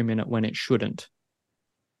deuterium in it when it shouldn't?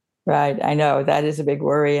 Right, I know that is a big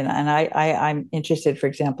worry, and I'm interested, for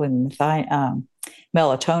example, in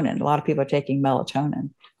melatonin. A lot of people are taking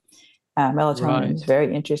melatonin. Melatonin is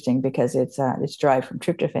very interesting because it's derived from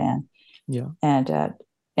tryptophan. Yeah, and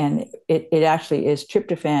it actually is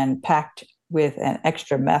tryptophan packed with an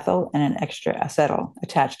extra methyl and an extra acetyl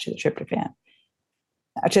attached to the tryptophan.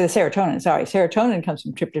 To the serotonin, sorry. Serotonin comes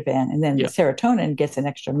from tryptophan, and then the Yeah. serotonin gets an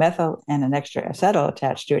extra methyl and an extra acetyl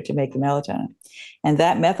attached to it to make the melatonin. And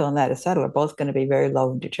that methyl and that acetyl are both going to be very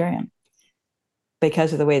low in deuterium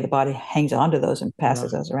because of the way the body hangs on to those and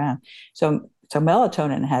passes Right. those around. So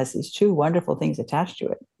melatonin has these two wonderful things attached to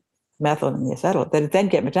it, methyl and the acetyl, that then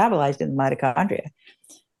get metabolized in the mitochondria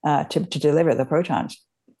to deliver the protons.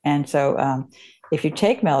 And so if you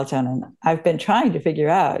take melatonin, I've been trying to figure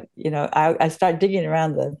out, I start digging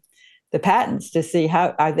around the patents to see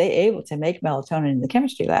how are they able to make melatonin in the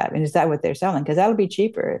chemistry lab, and is that what they're selling? Because that'll be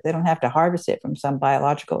cheaper. They don't have to harvest it from some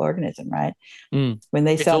biological organism, right? Mm. When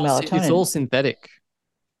they It's sell all melatonin, synthetic.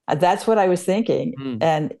 that's what I was thinking. Mm.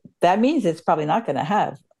 And that means it's probably not going to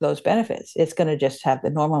have those benefits. It's going to just have the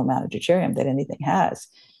normal amount of deuterium that anything has,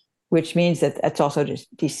 which means that it's also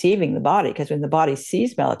just deceiving the body, because when the body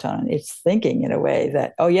sees melatonin, it's thinking in a way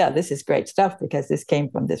that, oh, yeah, this is great stuff because this came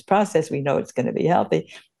from this process. We know it's going to be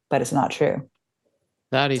healthy, but it's not true.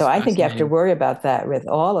 That So is I think you have to fascinating. worry about that with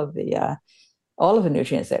all of the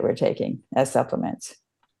nutrients that we're taking as supplements.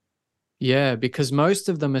 Yeah, because most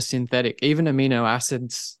of them are synthetic. Even amino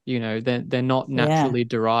acids, they're not Yeah. naturally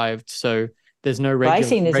derived. So there's no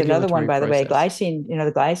Glycine is another one, regulatory by the way. process. Glycine,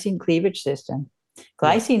 the glycine cleavage system. Yeah.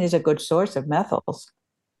 Glycine is a good source of methyls.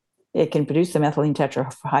 It can produce the methylene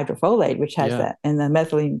tetrahydrofolate, which has Yeah. that, and the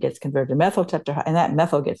methylene gets converted to methyl tetra, and that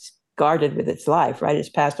methyl gets guarded with its life, right? It's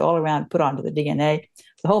passed all around, put onto the DNA,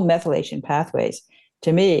 the whole methylation pathways.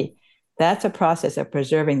 To me, that's a process of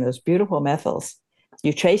preserving those beautiful methyls.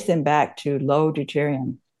 You trace them back to low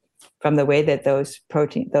deuterium from the way that those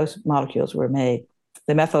molecules were made.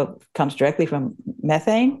 The methyl comes directly from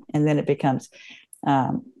methane, and then it becomes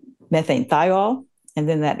methane thiol, and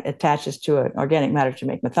then that attaches to an organic matter to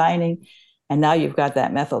make methionine. And now you've got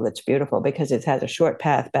that methyl that's beautiful because it has a short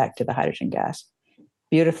path back to the hydrogen gas,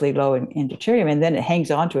 beautifully low in deuterium. And then it hangs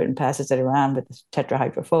onto it and passes it around with this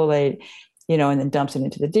tetrahydrofolate, and then dumps it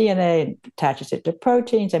into the DNA and attaches it to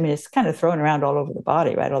proteins. I mean, it's kind of thrown around all over the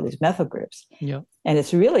body, right? All these methyl groups. Yeah. And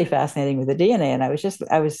it's really fascinating with the DNA. And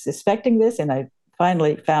I was suspecting this, and I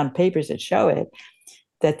finally found papers that show it,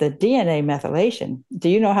 that the DNA methylation, do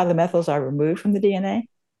you know how the methyls are removed from the DNA?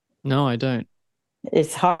 No, I don't.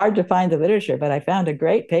 It's hard to find the literature, but I found a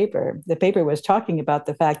great paper. The paper was talking about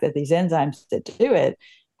the fact that these enzymes that do it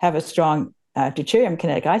have a strong deuterium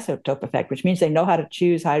kinetic isotope effect, which means they know how to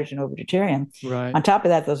choose hydrogen over deuterium. Right. On top of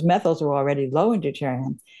that, those methyls are already low in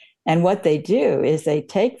deuterium. And what they do is they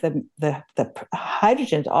take the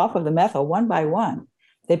hydrogens off of the methyl one by one.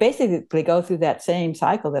 They basically go through that same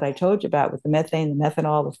cycle that I told you about with the methane, the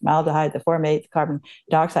methanol, the formaldehyde, the formate, the carbon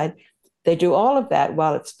dioxide. They do all of that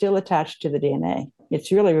while it's still attached to the DNA.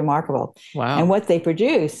 It's really remarkable. And Wow. what they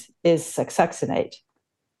produce is succinate.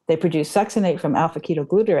 They produce succinate from alpha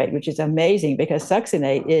ketoglutarate, which is amazing because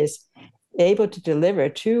succinate is able to deliver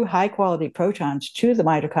two high quality protons to the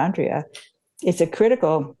mitochondria. It's a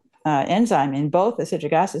critical enzyme in both the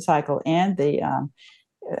citric acid cycle and the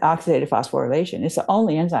oxidative phosphorylation. It's the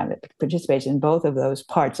only enzyme that participates in both of those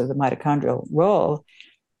parts of the mitochondrial role.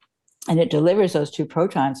 And it delivers those two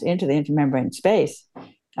protons into the intermembrane space,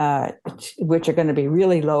 which are going to be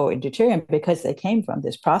really low in deuterium because they came from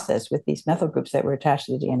this process with these methyl groups that were attached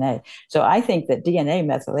to the DNA. So I think that DNA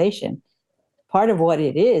methylation, part of what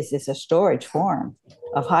it is a storage form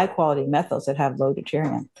of high quality methyls that have low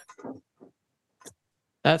deuterium.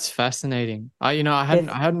 That's fascinating. It's, I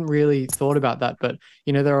hadn't really thought about that, but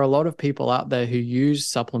there are a lot of people out there who use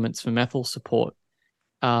supplements for methyl support.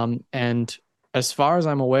 And as far as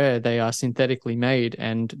I'm aware, they are synthetically made,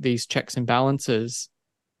 and these checks and balances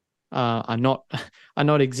are not are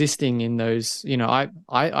not existing in those.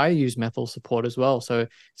 I use methyl support as well, so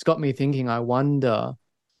it's got me thinking. I wonder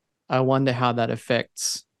how that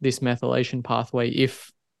affects this methylation pathway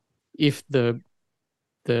if the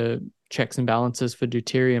checks and balances for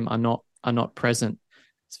deuterium are not present.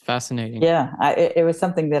 It's fascinating. yeah, it was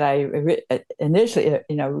something that I initially,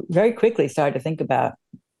 very quickly started to think about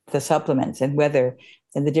the supplements and whether,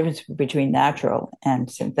 and the difference between natural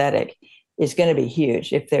and synthetic is going to be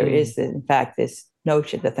huge if there is, in fact, this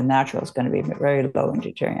notion that the natural is going to be very low in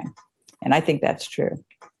deuterium. And I think that's true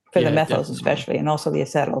for the Yeah, methyls, definitely. especially, and also the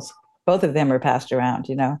acetyls. Both of them are passed around.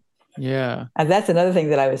 Yeah. And that's another thing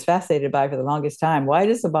that I was fascinated by for the longest time. Why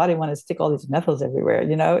does the body want to stick all these methyls everywhere?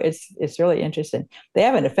 It's really interesting. They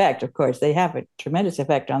have an effect, of course. They have a tremendous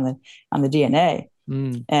effect on the DNA,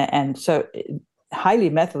 Mm. and so highly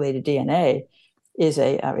methylated DNA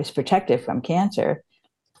is protective from cancer.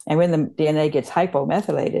 And when the DNA gets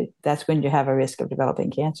hypomethylated, that's when you have a risk of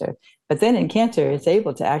developing cancer. But then in cancer, it's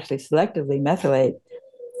able to actually selectively methylate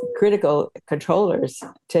critical controllers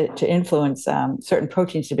to influence certain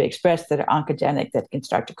proteins to be expressed that are oncogenic that can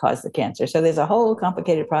start to cause the cancer. So there's a whole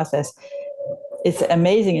complicated process. It's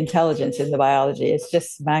amazing intelligence in the biology. It's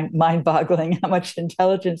just mind-boggling how much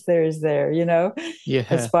intelligence there is there, as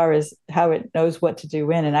Yeah. far as how it knows what to do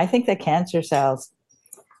when. And I think that cancer cells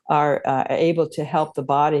are able to help the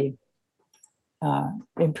body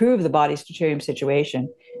improve the body's deuterium situation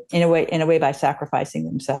in a way by sacrificing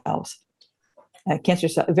themselves. Cancer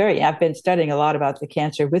cell, I've been studying a lot about the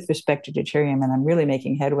cancer with respect to deuterium, and I'm really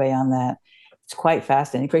making headway on that. It's quite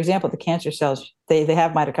fascinating. For example, the cancer cells, they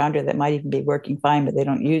have mitochondria that might even be working fine, but they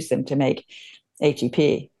don't use them to make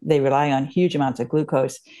ATP. They rely on huge amounts of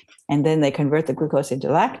glucose, and then they convert the glucose into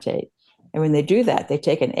lactate. And when they do that, they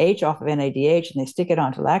take an H off of NADH and they stick it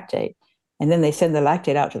onto lactate. And then they send the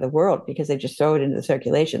lactate out to the world because they just throw it into the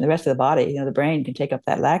circulation. The rest of the body, the brain can take up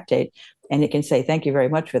that lactate and it can say, thank you very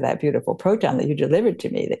much for that beautiful proton that you delivered to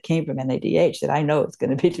me that came from NADH that I know is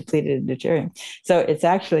going to be depleted in deuterium. So it's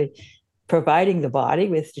actually providing the body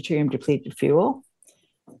with deuterium depleted fuel.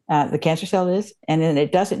 The cancer cell is, and then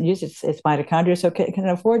it doesn't use its mitochondria, so it can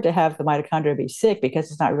afford to have the mitochondria be sick because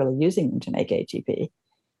it's not really using them to make ATP.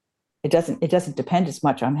 It doesn't depend as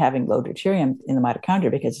much on having low deuterium in the mitochondria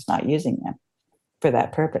because it's not using them for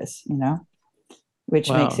that purpose, which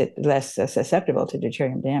makes it less susceptible to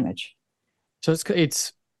deuterium damage. So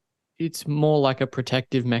it's more like a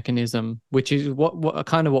protective mechanism, which is what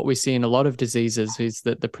kind of what we see in a lot of diseases, is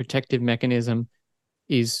that the protective mechanism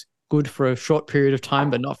is good for a short period of time,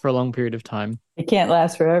 but not for a long period of time. It can't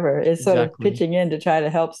last forever. It's sort of pitching in to try to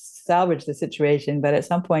help salvage the situation, but at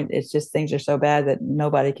some point it's just things are so bad that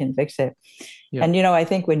nobody can fix it. Yeah. And I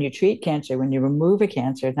think when you treat cancer, when you remove a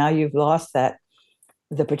cancer, now you've lost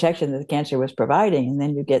the protection that the cancer was providing, and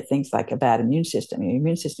then you get things like a bad immune system. Your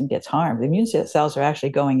immune system gets harmed. The immune cells are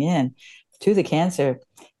actually going in to the cancer,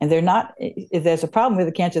 and they're not. If there's a problem with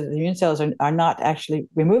the cancer, the immune cells are not actually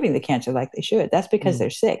removing the cancer like they should. That's because they're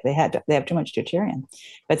sick. They have too much deuterium,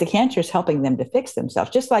 but the cancer is helping them to fix themselves,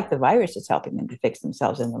 just like the virus is helping them to fix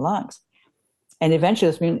themselves in the lungs. And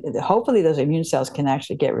eventually, hopefully, those immune cells can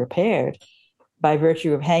actually get repaired by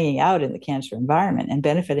virtue of hanging out in the cancer environment and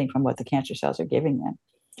benefiting from what the cancer cells are giving them.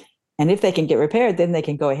 And if they can get repaired, then they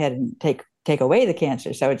can go ahead and take away the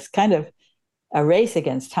cancer. So it's kind of a race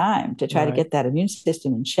against time to try to get that immune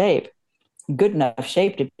system in shape, good enough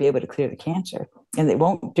shape to be able to clear the cancer. And they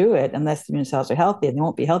won't do it unless the immune cells are healthy, and they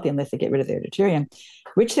won't be healthy unless they get rid of their deuterium,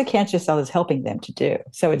 which the cancer cell is helping them to do.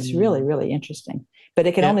 So it's really, really interesting. But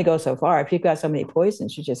it can only go so far. If you've got so many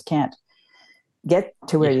poisons, you just can't get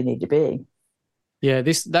to where you need to be. Yeah,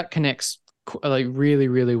 that connects like really,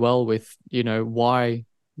 really well with, why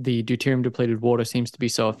the deuterium depleted water seems to be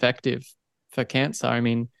so effective for cancer. I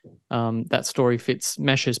mean, that story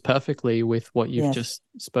meshes perfectly with what you've just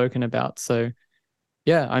spoken about. So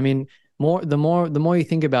yeah, I mean, the more you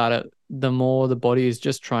think about it, the more the body is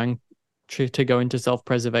just trying to go into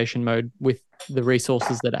self-preservation mode with the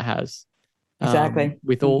resources that it has. Exactly.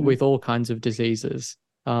 With all kinds of diseases.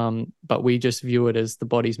 But we just view it as the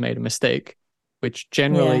body's made a mistake, which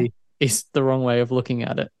generally is the wrong way of looking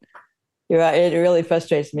at it. You're right. It really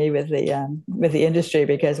frustrates me with the industry,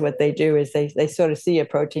 because what they do is they sort of see a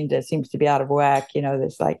protein that seems to be out of whack.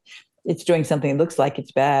 There's like it's doing something that looks like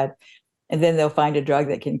it's bad, and then they'll find a drug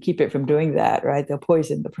that can keep it from doing that. Right? They'll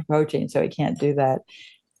poison the protein so it can't do that,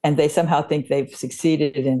 and they somehow think they've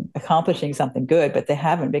succeeded in accomplishing something good, but they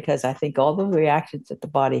haven't, because I think all the reactions that the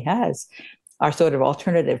body has are sort of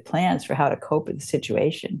alternative plans for how to cope with the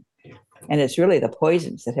situation. And it's really the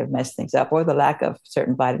poisons that have messed things up, or the lack of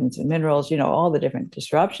certain vitamins and minerals, all the different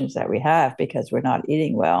disruptions that we have because we're not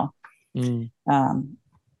eating well.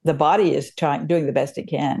 The body is doing the best it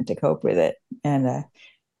can to cope with it. And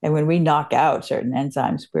when we knock out certain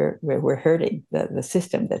enzymes, we're hurting the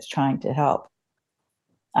system that's trying to help,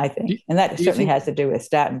 I think. And that certainly has to do with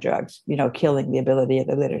statin drugs, killing the ability of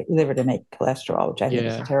the liver to make cholesterol, which I think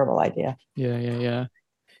is a terrible idea. Yeah.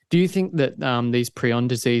 Do you think that these prion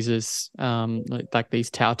diseases, like these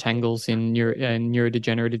tau tangles in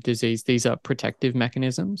neurodegenerative disease, these are protective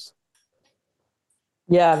mechanisms?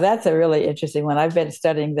 Yeah, that's a really interesting one. I've been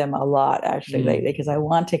studying them a lot actually lately, because I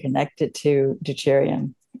want to connect it to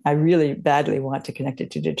deuterium. I really badly want to connect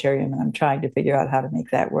it to deuterium, and I'm trying to figure out how to make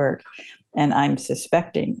that work. And I'm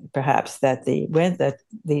suspecting perhaps that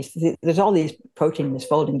there's all these protein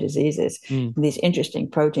misfolding diseases, these interesting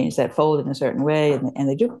proteins that fold in a certain way, and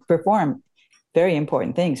they do perform very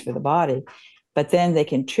important things for the body. But then they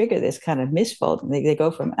can trigger this kind of misfolding. They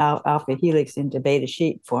go from alpha helix into beta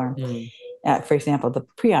sheet form. For example, the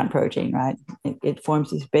prion protein, right? It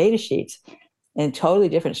forms these beta sheets. and totally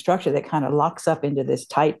different structure that kind of locks up into this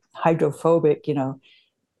tight hydrophobic,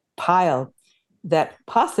 pile that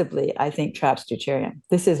possibly I think traps deuterium.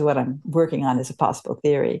 This is what I'm working on as a possible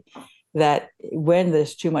theory, that when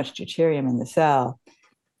there's too much deuterium in the cell,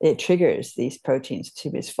 it triggers these proteins to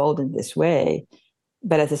misfold in this way,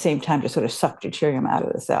 but at the same time to sort of suck deuterium out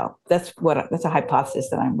of the cell. That's a hypothesis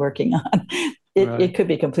that I'm working on. It could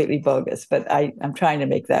be completely bogus, but I'm trying to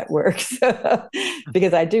make that work. So,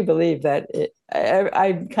 because I do believe that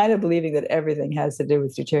I'm kind of believing that everything has to do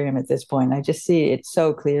with deuterium at this point. I just see it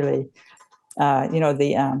so clearly.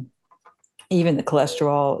 Even the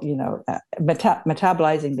cholesterol,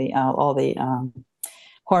 metabolizing all the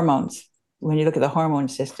hormones. When you look at the hormone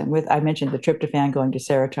system, I mentioned the tryptophan going to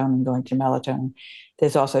serotonin, going to melatonin.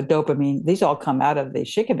 There's also dopamine. These all come out of the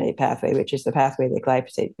shikimate pathway, which is the pathway that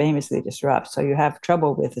glyphosate famously disrupts. So you have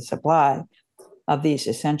trouble with the supply of these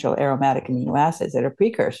essential aromatic amino acids that are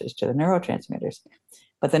precursors to the neurotransmitters.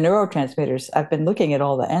 But the neurotransmitters, I've been looking at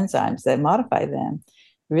all the enzymes that modify them.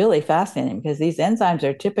 Really fascinating, because these enzymes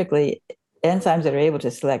are typically enzymes that are able to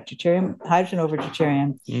select deuterium, hydrogen over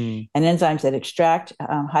deuterium, and enzymes that extract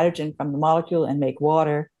hydrogen from the molecule and make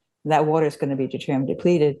water. That water is going to be deuterium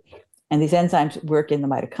depleted. And these enzymes work in the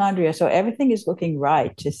mitochondria. So everything is looking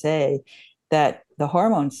right to say that the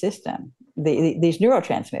hormone system, these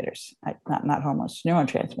neurotransmitters, not hormones,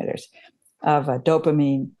 neurotransmitters of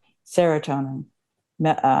dopamine, serotonin,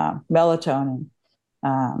 melatonin,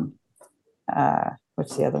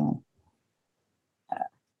 what's the other one?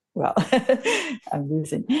 I'm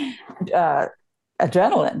losing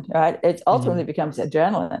adrenaline, right? It ultimately becomes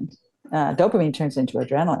adrenaline. Dopamine turns into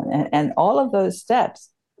adrenaline. And all of those steps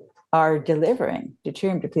are delivering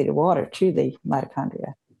deuterium depleted water to the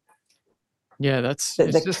mitochondria. Yeah, that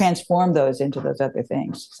transform those into those other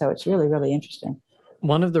things. So it's really, really interesting.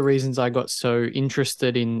 One of the reasons I got so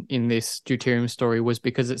interested in this deuterium story was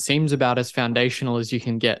because it seems about as foundational as you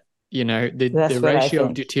can get. The ratio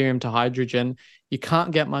of deuterium to hydrogen, you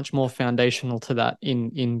can't get much more foundational to that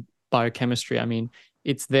in biochemistry. I mean,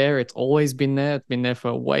 it's there. It's always been there. It's been there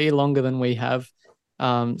for way longer than we have.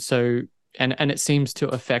 And it seems to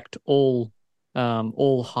affect all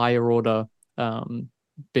higher order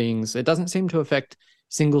beings. It doesn't seem to affect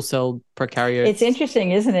single-celled prokaryotes. It's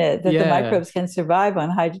interesting, isn't it, that the microbes can survive on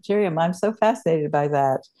high deuterium? I'm so fascinated by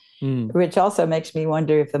that. Which also makes me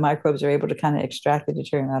wonder if the microbes are able to kind of extract the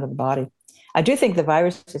deuterium out of the body. I do think the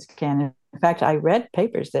viruses can. In fact, I read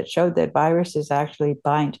papers that showed that viruses actually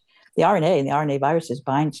bind the RNA, and the RNA viruses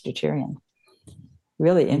bind deuterium.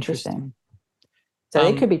 Really interesting. So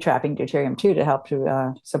they could be trapping deuterium too to help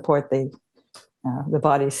to support the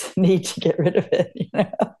body's need to get rid of it.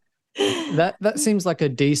 That seems like a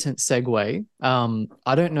decent segue.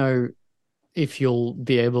 I don't know if you'll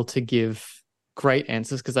be able to give great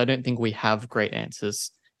answers, because I don't think we have great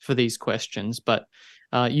answers for these questions, but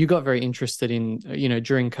you got very interested in,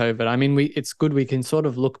 during COVID. I mean, it's good we can sort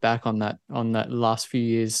of look back on that last few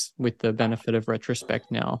years with the benefit of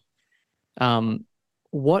retrospect now.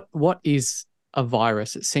 What is a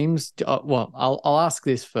virus? It seems, I'll ask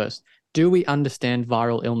this first. Do we understand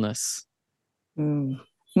viral illness? I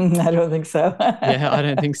don't think so. Yeah, I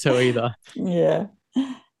don't think so either. Yeah.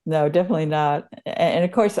 No, definitely not. And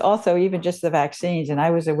of course, also even just the vaccines. And I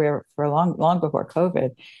was aware for long before COVID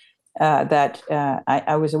that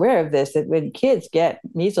I was aware of this, that when kids get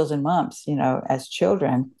measles and mumps, as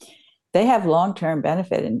children, they have long-term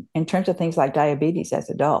benefit in terms of things like diabetes as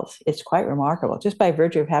adults. It's quite remarkable. Just by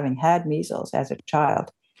virtue of having had measles as a child,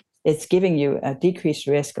 it's giving you a decreased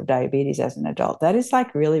risk of diabetes as an adult. That is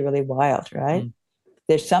like really, really wild, right?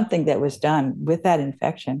 There's something that was done with that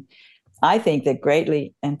infection, I think, that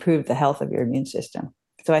greatly improved the health of your immune system.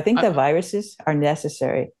 So I think the viruses are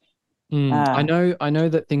necessary. I know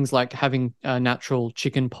that things like having natural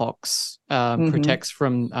chicken pox protects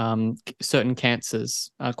from certain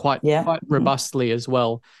cancers quite robustly as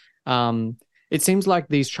well. It seems like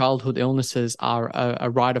these childhood illnesses are a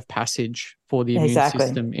rite of passage for the immune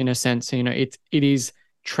system, in a sense. It is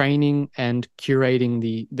training and curating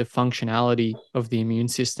the functionality of the immune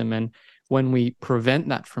system. And when we prevent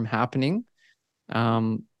that from happening,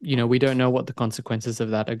 we don't know what the consequences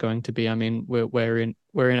of that are going to be. I mean, we're in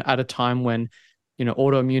at a time when,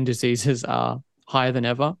 autoimmune diseases are higher than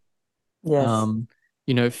ever. Yes.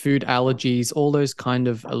 Food allergies, all those kind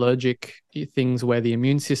of allergic things where the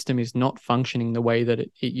immune system is not functioning the way that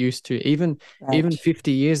it used to, even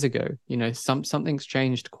 50 years ago. Something's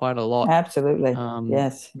changed quite a lot. Absolutely.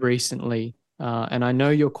 Yes. Recently. And I know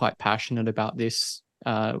you're quite passionate about this.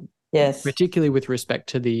 Yes. Particularly with respect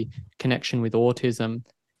to the connection with autism.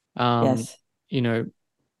 Yes.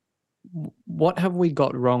 What have we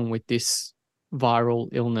got wrong with this viral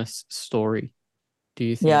illness story, do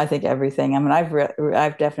you Yeah, think? I think everything. I mean,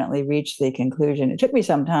 I've definitely reached the conclusion. It took me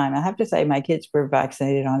some time. I have to say, my kids were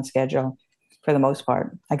vaccinated on schedule for the most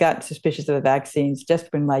part. I got suspicious of the vaccines just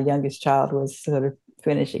when my youngest child was sort of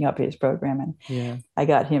finishing up his program, and Yeah. I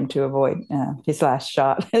got him to avoid his last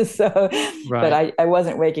shot. So, but Right. I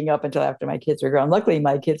wasn't waking up until after my kids were grown. Luckily,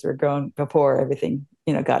 my kids were grown before everything,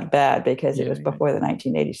 got bad, because it Yeah. was before the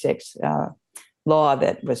 1986 law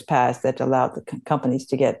that was passed that allowed the companies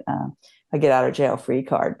to get a get out of jail free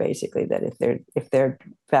card, basically, that if their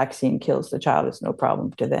vaccine kills the child, it's no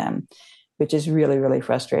problem to them, which is really, really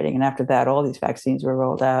frustrating. And after that, all these vaccines were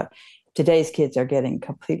rolled out. Today's kids are getting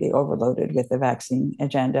completely overloaded with the vaccine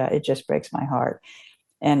agenda. It just breaks my heart.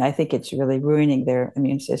 And I think it's really ruining their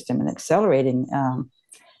immune system and accelerating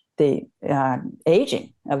the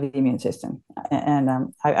aging of the immune system.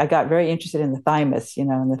 And I got very interested in the thymus,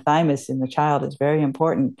 and the thymus in the child is very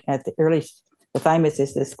important at the early. The thymus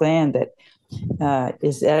is this gland that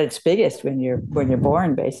is at its biggest when you're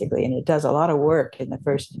born, basically, and it does a lot of work in the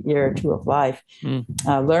first year or two of life,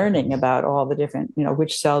 Mm. learning about all the different,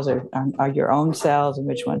 which cells are your own cells and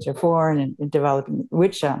which ones are foreign, and developing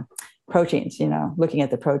which proteins, looking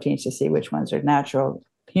at the proteins to see which ones are natural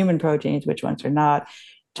human proteins, which ones are not,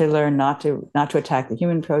 to learn not to attack the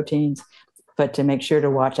human proteins, but to make sure to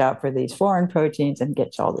watch out for these foreign proteins, and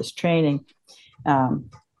get all this training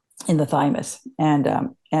in the thymus. And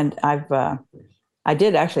I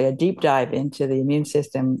did actually a deep dive into the immune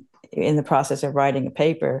system in the process of writing a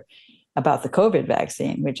paper about the COVID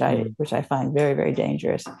vaccine, which I find very, very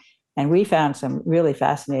dangerous. And we found some really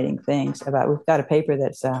fascinating things about. We've got a paper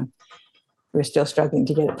that's we're still struggling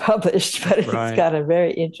to get it published, but it's Right. got a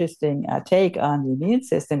very interesting take on the immune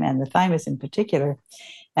system and the thymus in particular,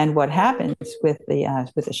 and what happens with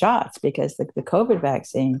the shots, because the COVID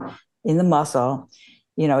vaccine in the muscle,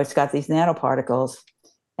 it's got these nanoparticles,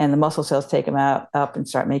 and the muscle cells take them up and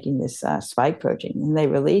start making this spike protein, and they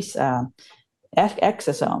release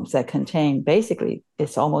exosomes that contain, basically,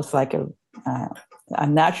 it's almost like a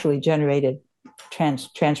naturally generated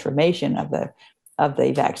transformation of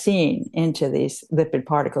the vaccine into these lipid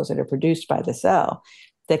particles that are produced by the cell,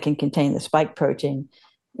 that can contain the spike protein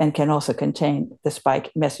and can also contain the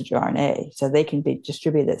spike messenger RNA. So they can be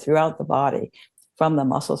distributed throughout the body from the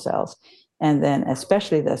muscle cells. And then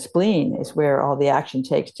especially the spleen is where all the action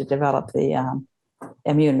takes to develop the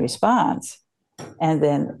immune response. And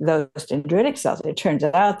then those dendritic cells, it turns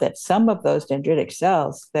out that some of those dendritic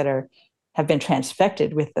cells that have been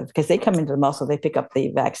transfected with them, because they come into the muscle, they pick up the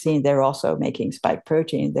vaccine, they're also making spike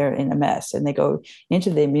protein, they're in a mess, and they go into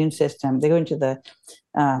the immune system, they go into the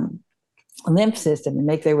lymph system and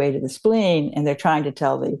make their way to the spleen, and they're trying to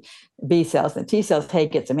tell the B cells and the T cells, hey,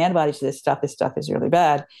 get some antibodies to this stuff is really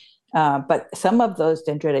bad. But some of those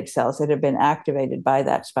dendritic cells that have been activated by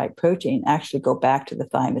that spike protein actually go back to the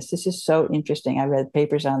thymus. This is so interesting. I read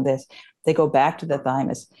papers on this. They go back to the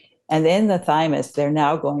thymus. And in the thymus, they're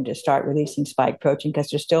now going to start releasing spike protein, because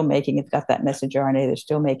they're still making, it's got that messenger RNA, they're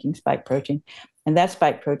still making spike protein. And that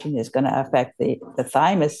spike protein is going to affect the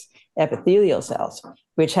thymus epithelial cells,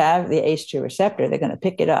 which have the ACE2 receptor. They're going to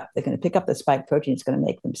pick it up. They're going to pick up the spike protein. It's going to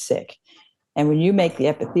make them sick. And when you make the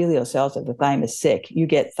epithelial cells of the thymus sick, you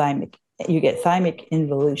get thymic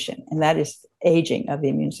involution, and that is aging of the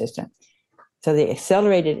immune system. So the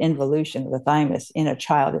accelerated involution of the thymus in a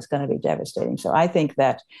child is going to be devastating. So I think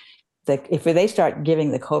that if they start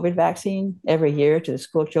giving the COVID vaccine every year to the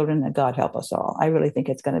school children, then God help us all. I really think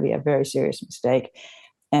it's going to be a very serious mistake.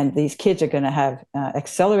 And these kids are going to have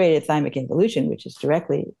accelerated thymic involution, which is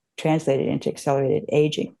directly translated into accelerated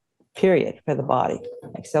aging, period, for the body,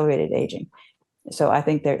 accelerated aging. So I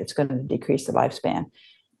think it's going to decrease the lifespan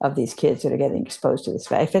of these kids that are getting exposed to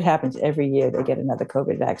this. If it happens every year, they get another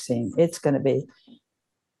COVID vaccine, it's going to be,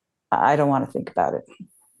 I don't want to think about it.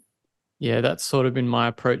 Yeah, that's sort of been my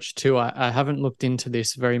approach too. I haven't looked into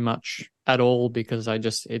this very much at all, because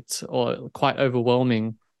it's quite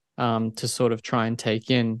overwhelming to sort of try and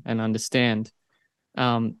take in and understand.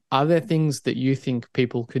 Are there things that you think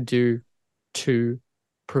people could do to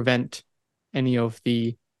prevent any of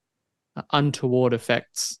the untoward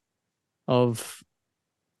effects of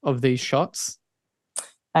these shots?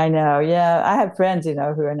 I know. Yeah. I have friends, who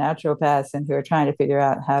are naturopaths and who are trying to figure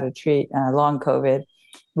out how to treat long COVID,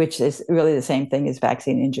 which is really the same thing as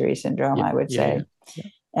vaccine injury syndrome, Yeah, I would yeah, say. yeah.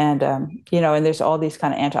 And, and there's all these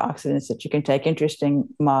kind of antioxidants that you can take, interesting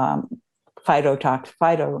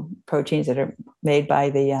phytoproteins that are made by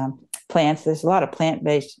the plants. There's a lot of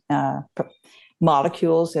plant-based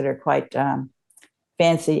molecules that are quite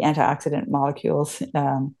fancy antioxidant molecules.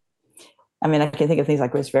 I mean, I can think of things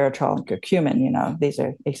like resveratrol and curcumin, these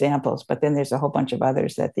are examples, but then there's a whole bunch of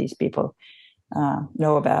others that these people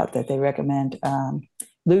know about that they recommend.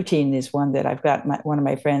 Lutein is one that I've got. One of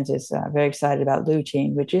my friends is very excited about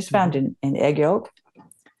lutein, which is found in egg yolk.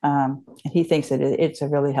 And he thinks that it's a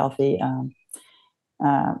really healthy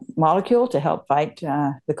molecule to help fight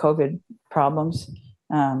the COVID problems.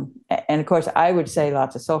 And of course, I would say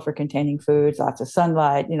lots of sulfur-containing foods, lots of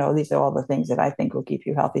sunlight. These are all the things that I think will keep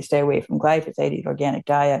you healthy. Stay away from glyphosate, eat organic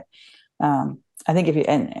diet. I think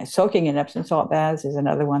and soaking in Epsom salt baths is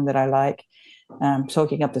another one that I like.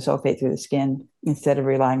 Soaking up the sulfate through the skin instead of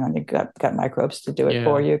relying on your gut microbes to do it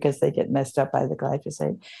for you, because they get messed up by the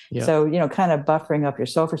glyphosate. Yeah. So, kind of buffering up your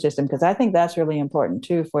sulfur system, because I think that's really important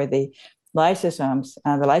too for the lysosomes.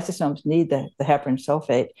 The lysosomes need the heparin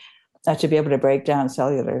sulfate to be able to break down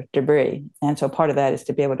cellular debris. And so part of that is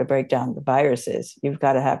to be able to break down the viruses. You've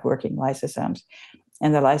got to have working lysosomes.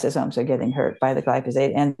 And the lysosomes are getting hurt by the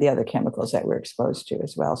glyphosate and the other chemicals that we're exposed to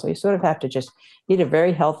as well. So you sort of have to just eat a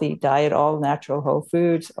very healthy diet, all natural whole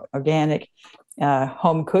foods, organic,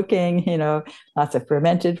 home cooking, lots of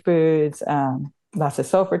fermented foods, lots of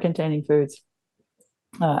sulfur-containing foods.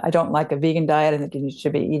 I don't like a vegan diet. I think you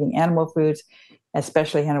should be eating animal foods,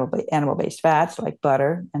 especially animal-based fats like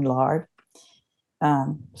butter and lard.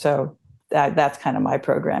 So that's kind of my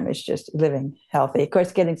program, is just living healthy. Of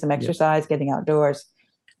course, getting some exercise, getting outdoors,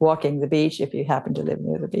 walking the beach if you happen to live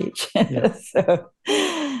near the beach. So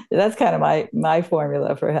that's kind of my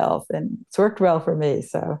formula for health, and it's worked well for me.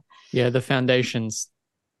 So the foundations.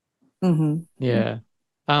 Mm-hmm. Yeah.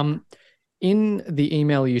 In the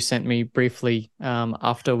email you sent me briefly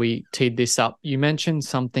after we teed this up, you mentioned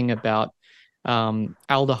something about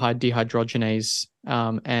aldehyde dehydrogenase,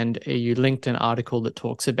 and you linked an article that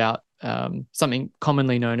talks about something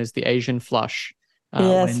commonly known as the Asian flush.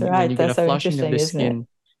 Yes, when you get a flushing of the skin.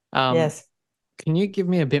 Yes. Can you give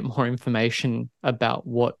me a bit more information about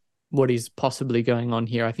what is possibly going on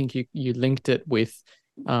here? I think you linked it with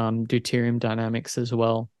deuterium dynamics as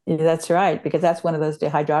well. Yeah, that's right, because that's one of those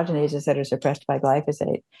dehydrogenases that are suppressed by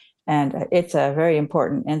glyphosate. And it's a very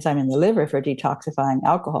important enzyme in the liver for detoxifying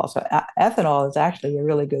alcohol. So ethanol is actually a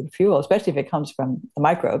really good fuel, especially if it comes from the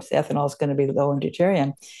microbes. Ethanol is going to be low in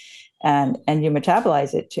deuterium. And you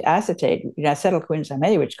metabolize it to acetate, acetyl coenzyme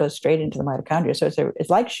A, which goes straight into the mitochondria. So it's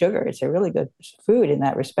like sugar. It's a really good food in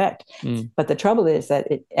that respect. But the trouble is that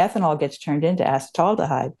ethanol gets turned into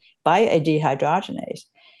acetaldehyde by a dehydrogenase.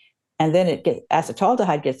 And then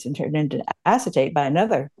acetaldehyde gets turned into acetate by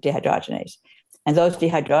another dehydrogenase. And those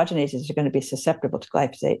dehydrogenases are going to be susceptible to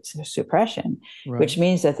glyphosate suppression, which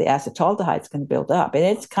means that the acetaldehyde is going to build up. And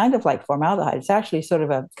it's kind of like formaldehyde. It's actually sort of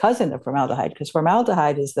a cousin of formaldehyde, because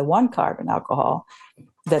formaldehyde is the one carbon alcohol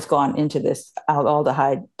that's gone into this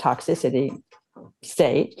aldehyde toxicity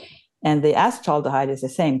state. And the acetaldehyde is the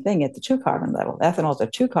same thing at the 2 carbon level. Ethanol is a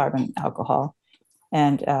 2 carbon alcohol.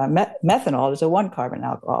 And methanol is a 1 carbon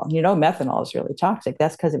alcohol. Methanol is really toxic.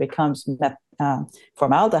 That's because it becomes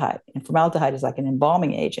formaldehyde. And formaldehyde is like an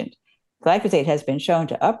embalming agent. Glyphosate has been shown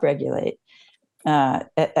to upregulate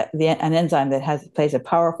an enzyme that plays a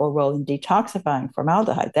powerful role in detoxifying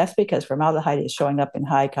formaldehyde. That's because formaldehyde is showing up in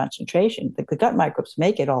high concentration. The gut microbes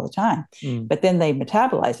make it all the time, but then they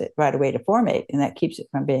metabolize it right away to formate, and that keeps it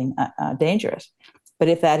from being dangerous. But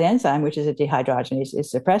if that enzyme, which is a dehydrogenase, is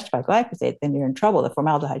suppressed by glyphosate, then you're in trouble. The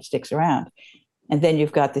formaldehyde sticks around. And then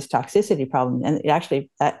you've got this toxicity problem. And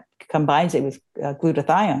that combines it with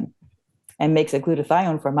glutathione and makes a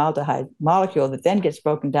glutathione formaldehyde molecule that then gets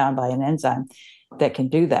broken down by an enzyme that can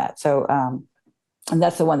do that. So, and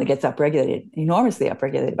that's the one that gets enormously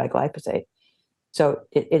upregulated by glyphosate. So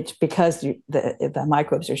it's because the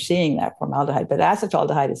microbes are seeing that formaldehyde. But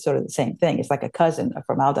acetaldehyde is sort of the same thing. It's like a cousin of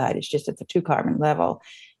formaldehyde. It's just at the 2 carbon level,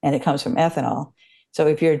 and it comes from ethanol. So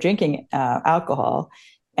if you're drinking alcohol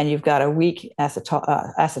and you've got a weak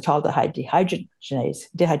acetaldehyde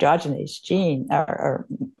dehydrogenase gene or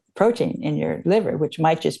protein in your liver, which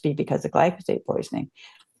might just be because of glyphosate poisoning,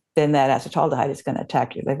 then that acetaldehyde is going to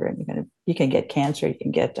attack your liver, and you can get cancer, you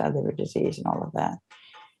can get liver disease and all of that.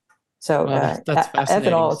 So that's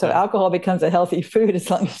fascinating. ethanol, so alcohol becomes a healthy food as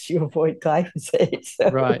long as you avoid glyphosate.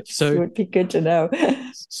 So it would be good to know.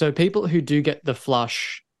 So people who do get the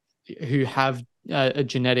flush, who have a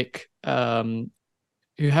genetic, who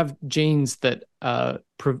have genes that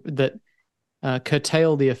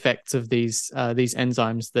curtail the effects of these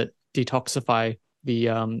enzymes that detoxify the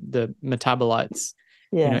metabolites.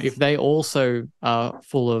 Yes. If they also are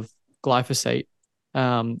full of glyphosate,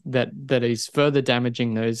 that is further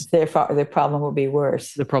damaging those. Their problem will be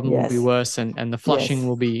worse. The problem will be Yes. worse, and the flushing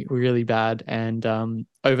will be really bad. And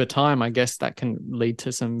over time, I guess that can lead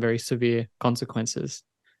to some very severe consequences.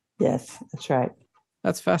 Yes, that's right.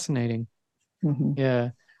 That's fascinating. Mm-hmm. Yeah.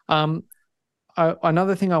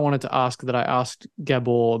 Another thing I wanted to ask that I asked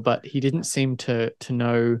Gabor, but he didn't seem to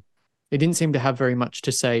know. He didn't seem to have very much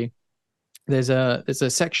to say. There's a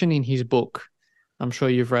section in his book, I'm sure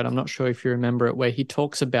you've read, I'm not sure if you remember it, where he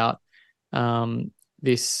talks about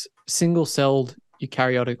this single-celled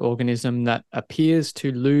eukaryotic organism that appears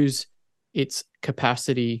to lose its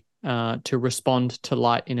capacity to respond to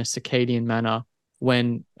light in a circadian manner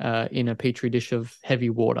when in a petri dish of heavy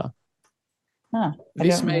water. Huh,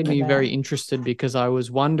 This made me very interested because I was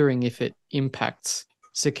wondering if it impacts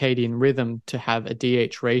circadian rhythm to have a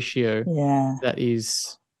DH ratio that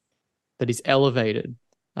is elevated.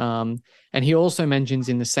 And he also mentions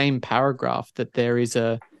in the same paragraph that there is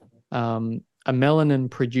a melanin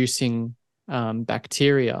producing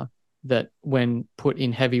bacteria that, when put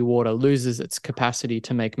in heavy water, loses its capacity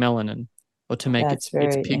to make melanin or to make its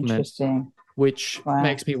pigment, which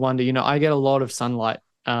makes me wonder, I get a lot of sunlight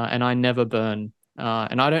and I never burn.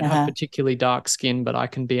 And I don't have particularly dark skin, but I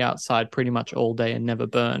can be outside pretty much all day and never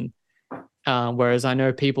burn. Whereas I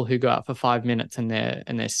know people who go out for 5 minutes and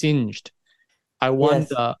they're singed. I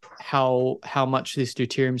wonder how much this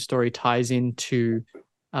deuterium story ties into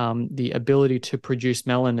the ability to produce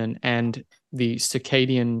melanin and the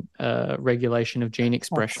circadian regulation of gene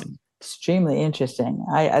expression. That's extremely interesting.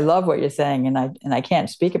 I love what you're saying, and I can't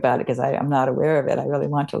speak about it because I'm not aware of it. I really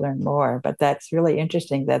want to learn more, but that's really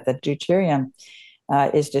interesting that the deuterium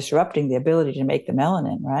is disrupting the ability to make the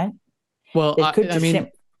melanin, right? Well, I mean,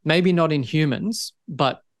 maybe not in humans,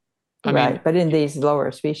 but I mean, but in these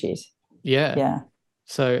lower species. Yeah. Yeah.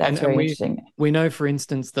 So, that's very interesting. We know, for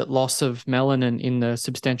instance, that loss of melanin in the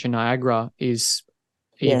substantia nigra is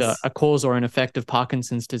either a cause or an effect of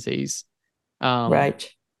Parkinson's disease. Right.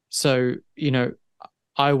 So,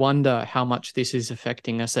 I wonder how much this is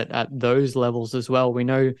affecting us at those levels as well. We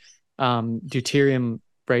know deuterium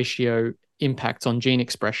ratio impacts on gene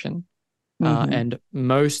expression, and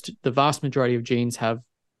the vast majority of genes have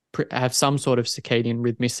some sort of circadian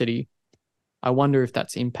rhythmicity. I wonder if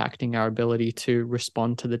that's impacting our ability to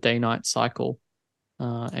respond to the day-night cycle,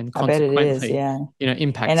 and consequently, I bet it is,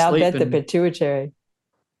 impact and sleep. I'll bet the pituitary.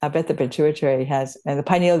 I bet the pituitary has, and the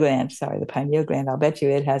pineal gland. I'll bet you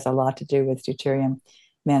it has a lot to do with deuterium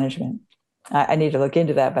management. I need to look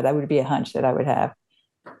into that, but that would be a hunch that I would have.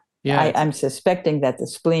 Yeah, I'm suspecting that the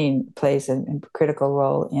spleen plays a critical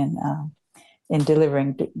role in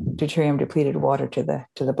delivering deuterium depleted water to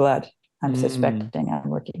the blood. I'm suspecting. I'm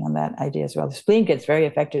working on that idea as well. The spleen gets very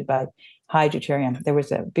affected by high deuterium. There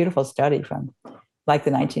was a beautiful study from like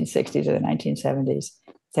the 1960s or the 1970s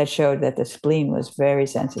that showed that the spleen was very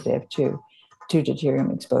sensitive to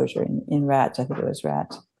deuterium exposure in rats. I think it was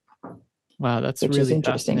rats. Wow, that's really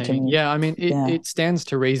interesting to me. Yeah, I mean, it stands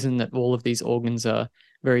to reason that all of these organs are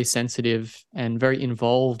very sensitive and very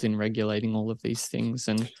involved in regulating all of these things.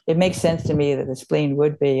 And it makes sense to me that the spleen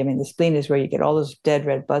would be. I mean, the spleen is where you get all those dead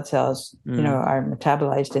red blood cells, are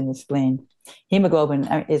metabolized in the spleen.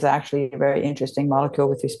 Hemoglobin is actually a very interesting molecule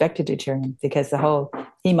with respect to deuterium because the whole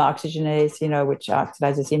heme oxygenase, which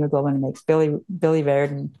oxidizes hemoglobin and makes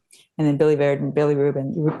biliverdin, and then biliverdin,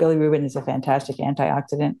 bilirubin. Bilirubin is a fantastic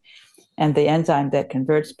antioxidant. And the enzyme that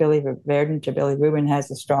converts biliverdin to bilirubin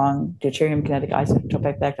has a strong deuterium kinetic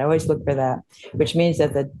isotope effect. I always look for that, which means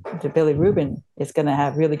that the bilirubin is going to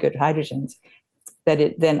have really good hydrogens that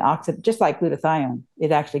it then oxidates, just like glutathione.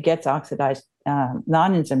 It actually gets oxidized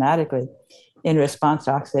non-enzymatically in response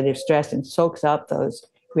to oxidative stress and soaks up those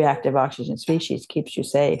reactive oxygen species, keeps you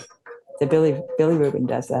safe. The bilirubin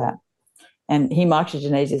does that. And heme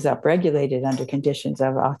oxygenase is upregulated under conditions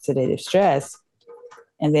of oxidative stress.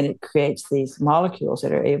 And then it creates these molecules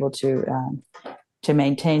that are able to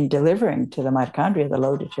maintain delivering to the mitochondria the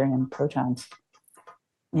low deuterium protons,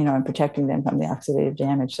 and protecting them from the oxidative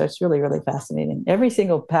damage. So it's really, really fascinating. Every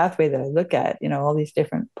single pathway that I look at, all these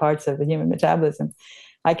different parts of the human metabolism,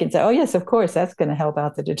 I can say, oh, yes, of course, that's going to help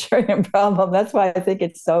out the deuterium problem. That's why I think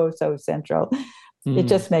it's so, so central. It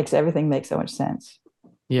just makes everything make so much sense.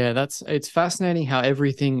 Yeah, it's fascinating how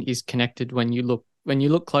everything is connected when you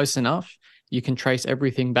look close enough. You can trace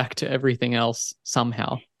everything back to everything else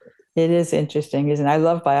somehow. It is interesting, isn't it? I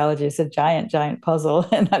love biology. It's a giant, giant puzzle,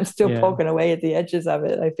 and I'm still poking away at the edges of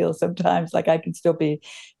it. I feel sometimes like I can still be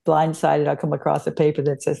blindsided. I'll come across a paper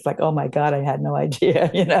that says like, oh my God, I had no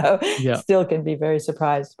idea, Still can be very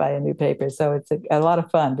surprised by a new paper. So it's a lot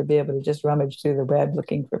of fun to be able to just rummage through the web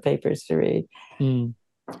looking for papers to read.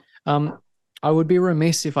 I would be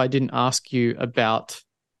remiss if I didn't ask you about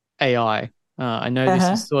AI. I know this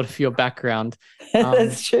Uh-huh. is sort of your background. Um,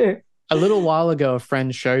 That's true. a little while ago, a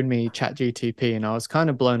friend showed me ChatGTP, and I was kind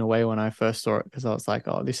of blown away when I first saw it because I was like,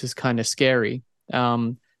 "Oh, this is kind of scary."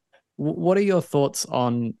 Um, what are your thoughts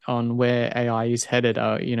on where AI is headed?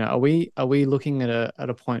 Are we looking at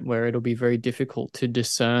a point where it'll be very difficult to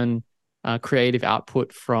discern creative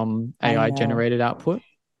output from I AI know. generated output?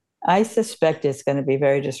 I suspect it's going to be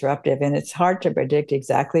very disruptive, and it's hard to predict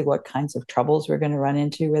exactly what kinds of troubles we're going to run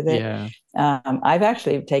into with it. Yeah. I've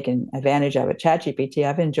actually taken advantage of it. ChatGPT,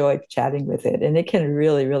 I've enjoyed chatting with it, and it can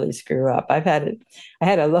really, really screw up. I had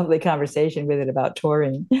a lovely conversation with it about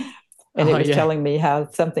taurine, and Oh it was yeah. telling me how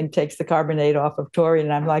something takes the carbonate off of taurine.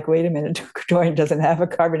 And I'm like, wait a minute, taurine doesn't have a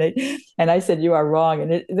carbonate. And I said, you are wrong.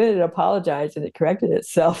 And then it apologized and it corrected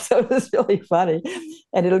itself. So it was really funny.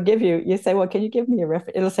 And it'll give you say, well, can you give me a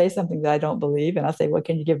reference? It'll say something that I don't believe. And I'll say, well,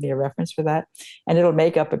 can you give me a reference for that? And it'll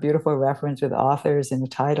make up a beautiful reference with authors and a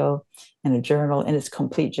title and a journal. And it's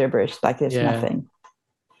complete gibberish, like there's Yeah. nothing.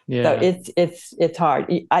 So Yeah. it's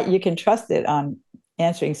hard. You can trust it on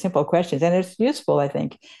answering simple questions, and it's useful, I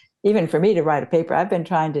think, even for me to write a paper. I've been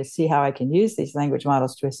trying to see how I can use these language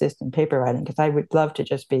models to assist in paper writing because I would love to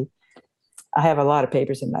just be. I have a lot of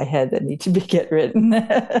papers in my head that need to be get written,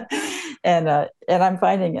 and I'm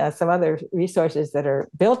finding some other resources that are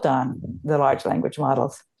built on the large language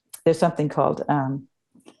models. There's something called uh,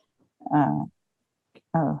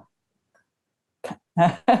 oh,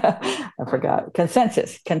 I forgot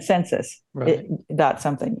consensus Right. dot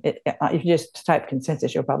something. If you just type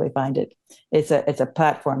consensus, you'll probably find it. It's a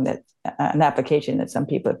platform that an application that some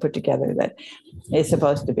people have put together that is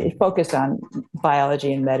supposed to be focused on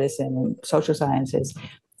biology and medicine and social sciences.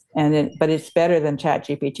 But it's better than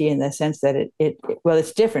ChatGPT in the sense that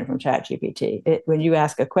it's different from ChatGPT. When you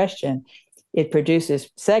ask a question, it produces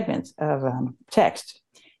segments of text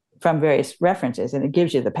from various references, and it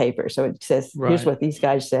gives you the paper. So it says, here's Right. what these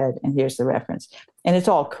guys said, and here's the reference. And it's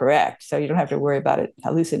all correct. So you don't have to worry about it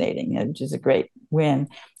hallucinating, which is a great win.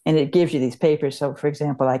 And it gives you these papers. So, for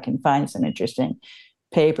example, I can find some interesting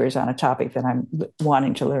papers on a topic that I'm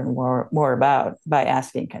wanting to learn more about by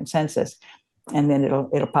asking consensus. And then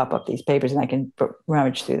it'll pop up these papers, and I can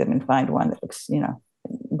rummage through them and find one that looks,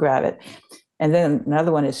 grab it. And then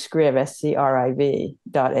another one is Scriv,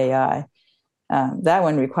 SCRIV.ai. That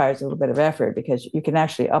one requires a little bit of effort because you can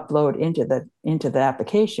actually upload into the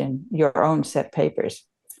application your own set papers.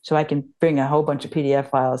 So I can bring a whole bunch of PDF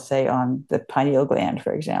files, say on the pineal gland,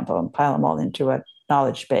 for example, and pile them all into a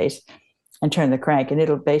knowledge base and turn the crank. And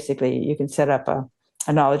it'll basically, you can set up a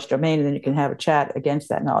knowledge domain, and then you can have a chat against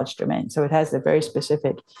that knowledge domain. So it has the very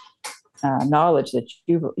specific knowledge that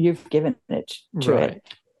you've given it to Right. it.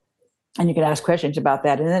 And you can ask questions about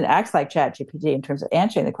that, and then it acts like ChatGPT in terms of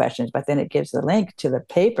answering the questions, but then it gives the link to the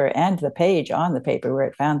paper and the page on the paper where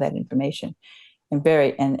it found that information.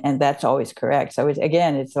 And that's always correct. So it's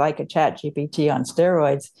like a ChatGPT on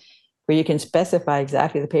steroids, where you can specify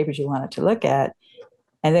exactly the papers you want it to look at.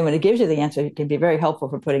 And then when it gives you the answer, it can be very helpful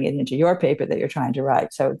for putting it into your paper that you're trying to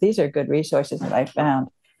write. So these are good resources that I found.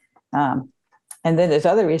 And then there's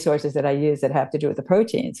other resources that I use that have to do with the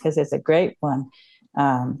proteins, because there's a great one.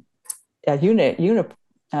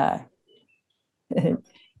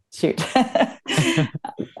 Shoot.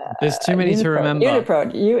 There's too many to remember.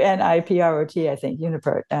 Uniprot, UNIPROT, I think,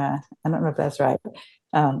 Uniprot. I don't know if that's right.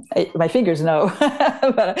 My fingers know,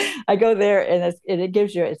 but I go there, and it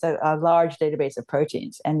gives you, it's a large database of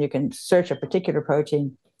proteins, and you can search a particular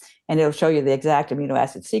protein, and it'll show you the exact amino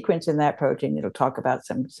acid sequence in that protein. It'll talk about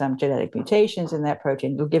some genetic mutations in that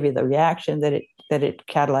protein. It'll give you the reaction that it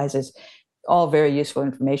catalyzes. All very useful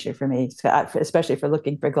information for me, especially for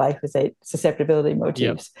looking for glyphosate susceptibility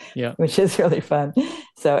motifs, Yep. which is really fun.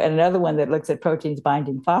 So, and another one that looks at proteins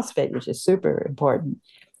binding phosphate, which is super important.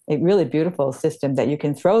 A really beautiful system that you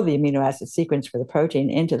can throw the amino acid sequence for the protein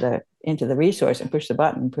into the resource and push the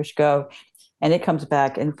button, push go, and it comes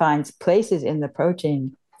back and finds places in the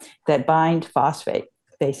protein that bind phosphate,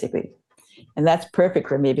 basically. And that's perfect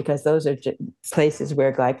for me because those are places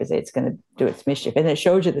where glyphosate is going to do its mischief. And it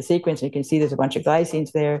shows you the sequence, and you can see there's a bunch of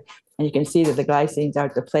glycines there, and you can see that the glycines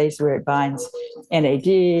are the place where it binds NAD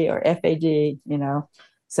or FAD,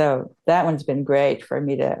 So that one's been great for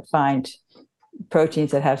me to find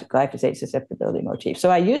proteins that have glyphosate susceptibility motif. So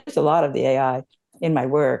I use a lot of the AI in my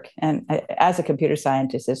work, and as a computer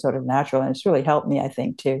scientist, it's sort of natural, and it's really helped me, I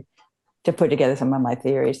think, to put together some of my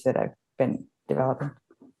theories that I've been developing.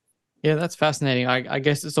 Yeah, that's fascinating. I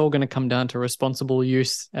guess it's all going to come down to responsible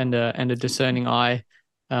use and a discerning eye.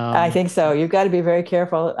 I think so. You've got to be very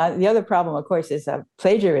careful. The other problem, of course, is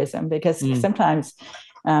plagiarism, because sometimes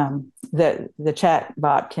the chat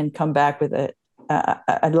bot can come back with a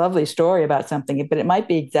lovely story about something, but it might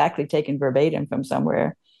be exactly taken verbatim from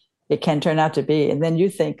somewhere. It can turn out to be, and then you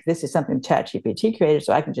think this is something ChatGPT created,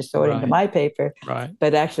 so I can just throw it into my paper. Right.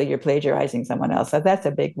 But actually, you're plagiarizing someone else. So that's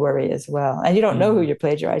a big worry as well. And you don't know who you're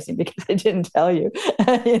plagiarizing because they didn't tell you.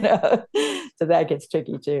 So that gets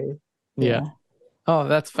tricky too. Yeah. Oh,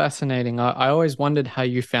 that's fascinating. I always wondered how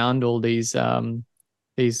you found all these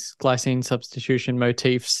glycine substitution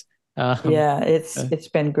motifs. It's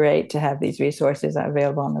been great to have these resources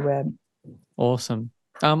available on the web. Awesome.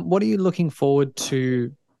 What are you looking forward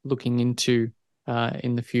to looking into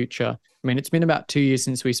in the future? I mean, it's been about 2 years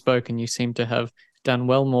since we spoke, and you seem to have done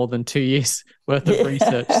well more than 2 years worth of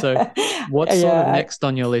research. So what's sort of next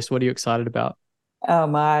on your list? What are you excited about? Oh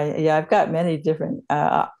my, yeah, I've got many different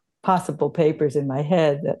possible papers in my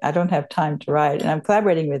head that I don't have time to write. And I'm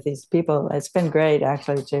collaborating with these people. It's been great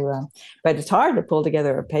actually but it's hard to pull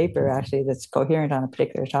together a paper actually that's coherent on a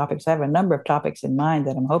particular topic. So I have a number of topics in mind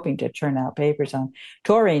that I'm hoping to churn out papers on.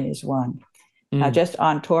 Taurine is one. Just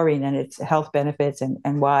on taurine and its health benefits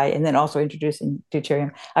and why, and then also introducing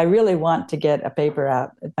deuterium. I really want to get a paper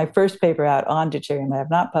out, my first paper out on deuterium. I have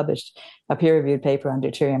not published a peer-reviewed paper on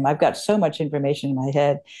deuterium. I've got so much information in my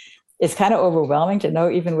head. It's kind of overwhelming to know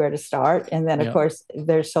even where to start. And then, of course,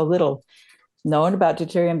 there's so little known about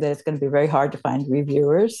deuterium that it's going to be very hard to find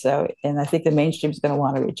reviewers. So, and I think the mainstream is going to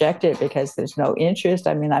want to reject it because there's no interest.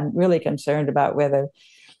 I mean, I'm really concerned about whether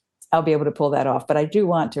I'll be able to pull that off. But I do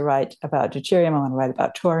want to write about deuterium. I want to write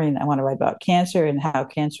about taurine. I want to write about cancer and how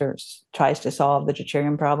cancer tries to solve the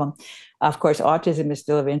deuterium problem. Of course, autism is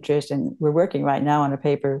still of interest. And we're working right now on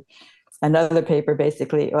another paper,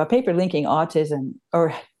 basically, a paper linking autism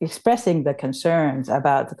or expressing the concerns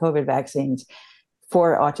about the COVID vaccines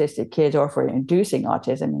for autistic kids or for inducing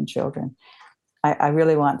autism in children. I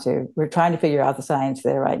really want to. We're trying to figure out the science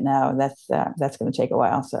there right now. And that's going to take a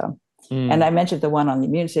while. So. And I mentioned the one on the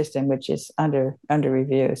immune system, which is under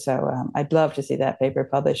review. So I'd love to see that paper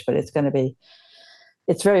published, but it's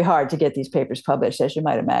very hard to get these papers published, as you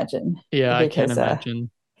might imagine. Yeah, because, I can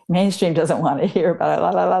imagine. Mainstream doesn't want to hear about it. La,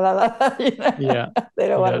 la, la, la, la, Yeah. They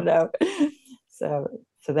don't want to know. So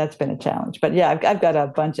that's been a challenge. But yeah, I've got a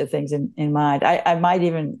bunch of things in mind. I might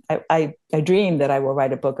even, I dream that I will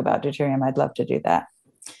write a book about deuterium. I'd love to do that.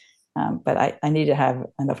 But I need to have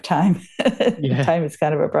enough time. Time is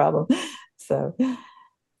kind of a problem. So,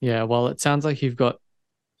 yeah, well, it sounds like you've got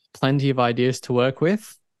plenty of ideas to work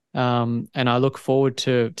with. And I look forward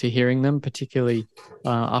to hearing them, particularly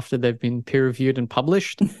after they've been peer reviewed and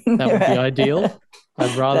published. That would be ideal.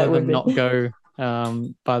 I'd rather them not go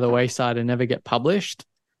by the wayside and never get published.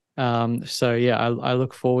 So yeah, I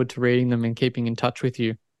look forward to reading them and keeping in touch with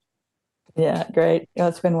you. Yeah, great.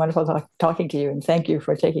 It's been wonderful talking to you, and thank you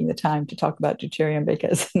for taking the time to talk about deuterium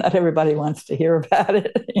because not everybody wants to hear about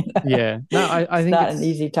it. Yeah, no, I think it's not an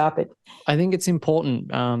easy topic. I think it's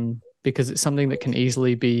important because it's something that can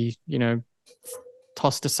easily be,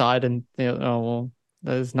 tossed aside and oh well,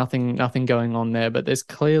 there's nothing going on there, but there's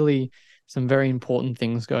clearly some very important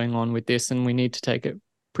things going on with this, and we need to take it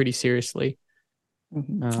pretty seriously.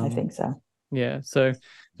 I think so. Yeah. So,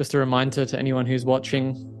 just a reminder to anyone who's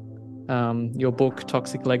watching. Your book,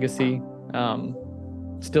 Toxic Legacy,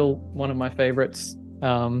 still one of my favorites.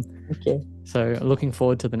 Okay. So looking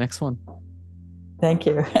forward to the next one. Thank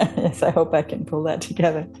you. Yes, I hope I can pull that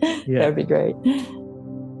together. Yeah. That would be great.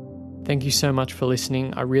 Thank you so much for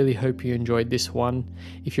listening. I really hope you enjoyed this one.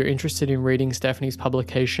 If you're interested in reading Stephanie's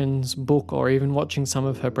publications, book, or even watching some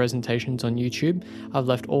of her presentations on YouTube, I've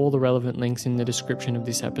left all the relevant links in the description of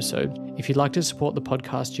this episode. If you'd like to support the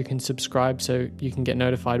podcast, you can subscribe so you can get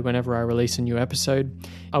notified whenever I release a new episode.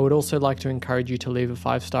 I would also like to encourage you to leave a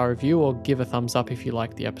 5-star review or give a thumbs up if you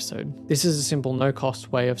liked the episode. This is a simple,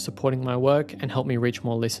 no-cost way of supporting my work and help me reach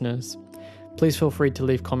more listeners. Please feel free to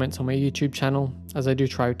leave comments on my YouTube channel, as I do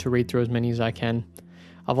try to read through as many as I can.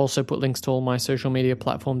 I've also put links to all my social media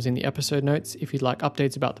platforms in the episode notes if you'd like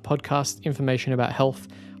updates about the podcast, information about health,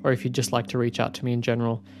 or if you'd just like to reach out to me in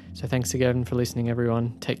general. So thanks again for listening,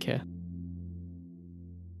 everyone. Take care.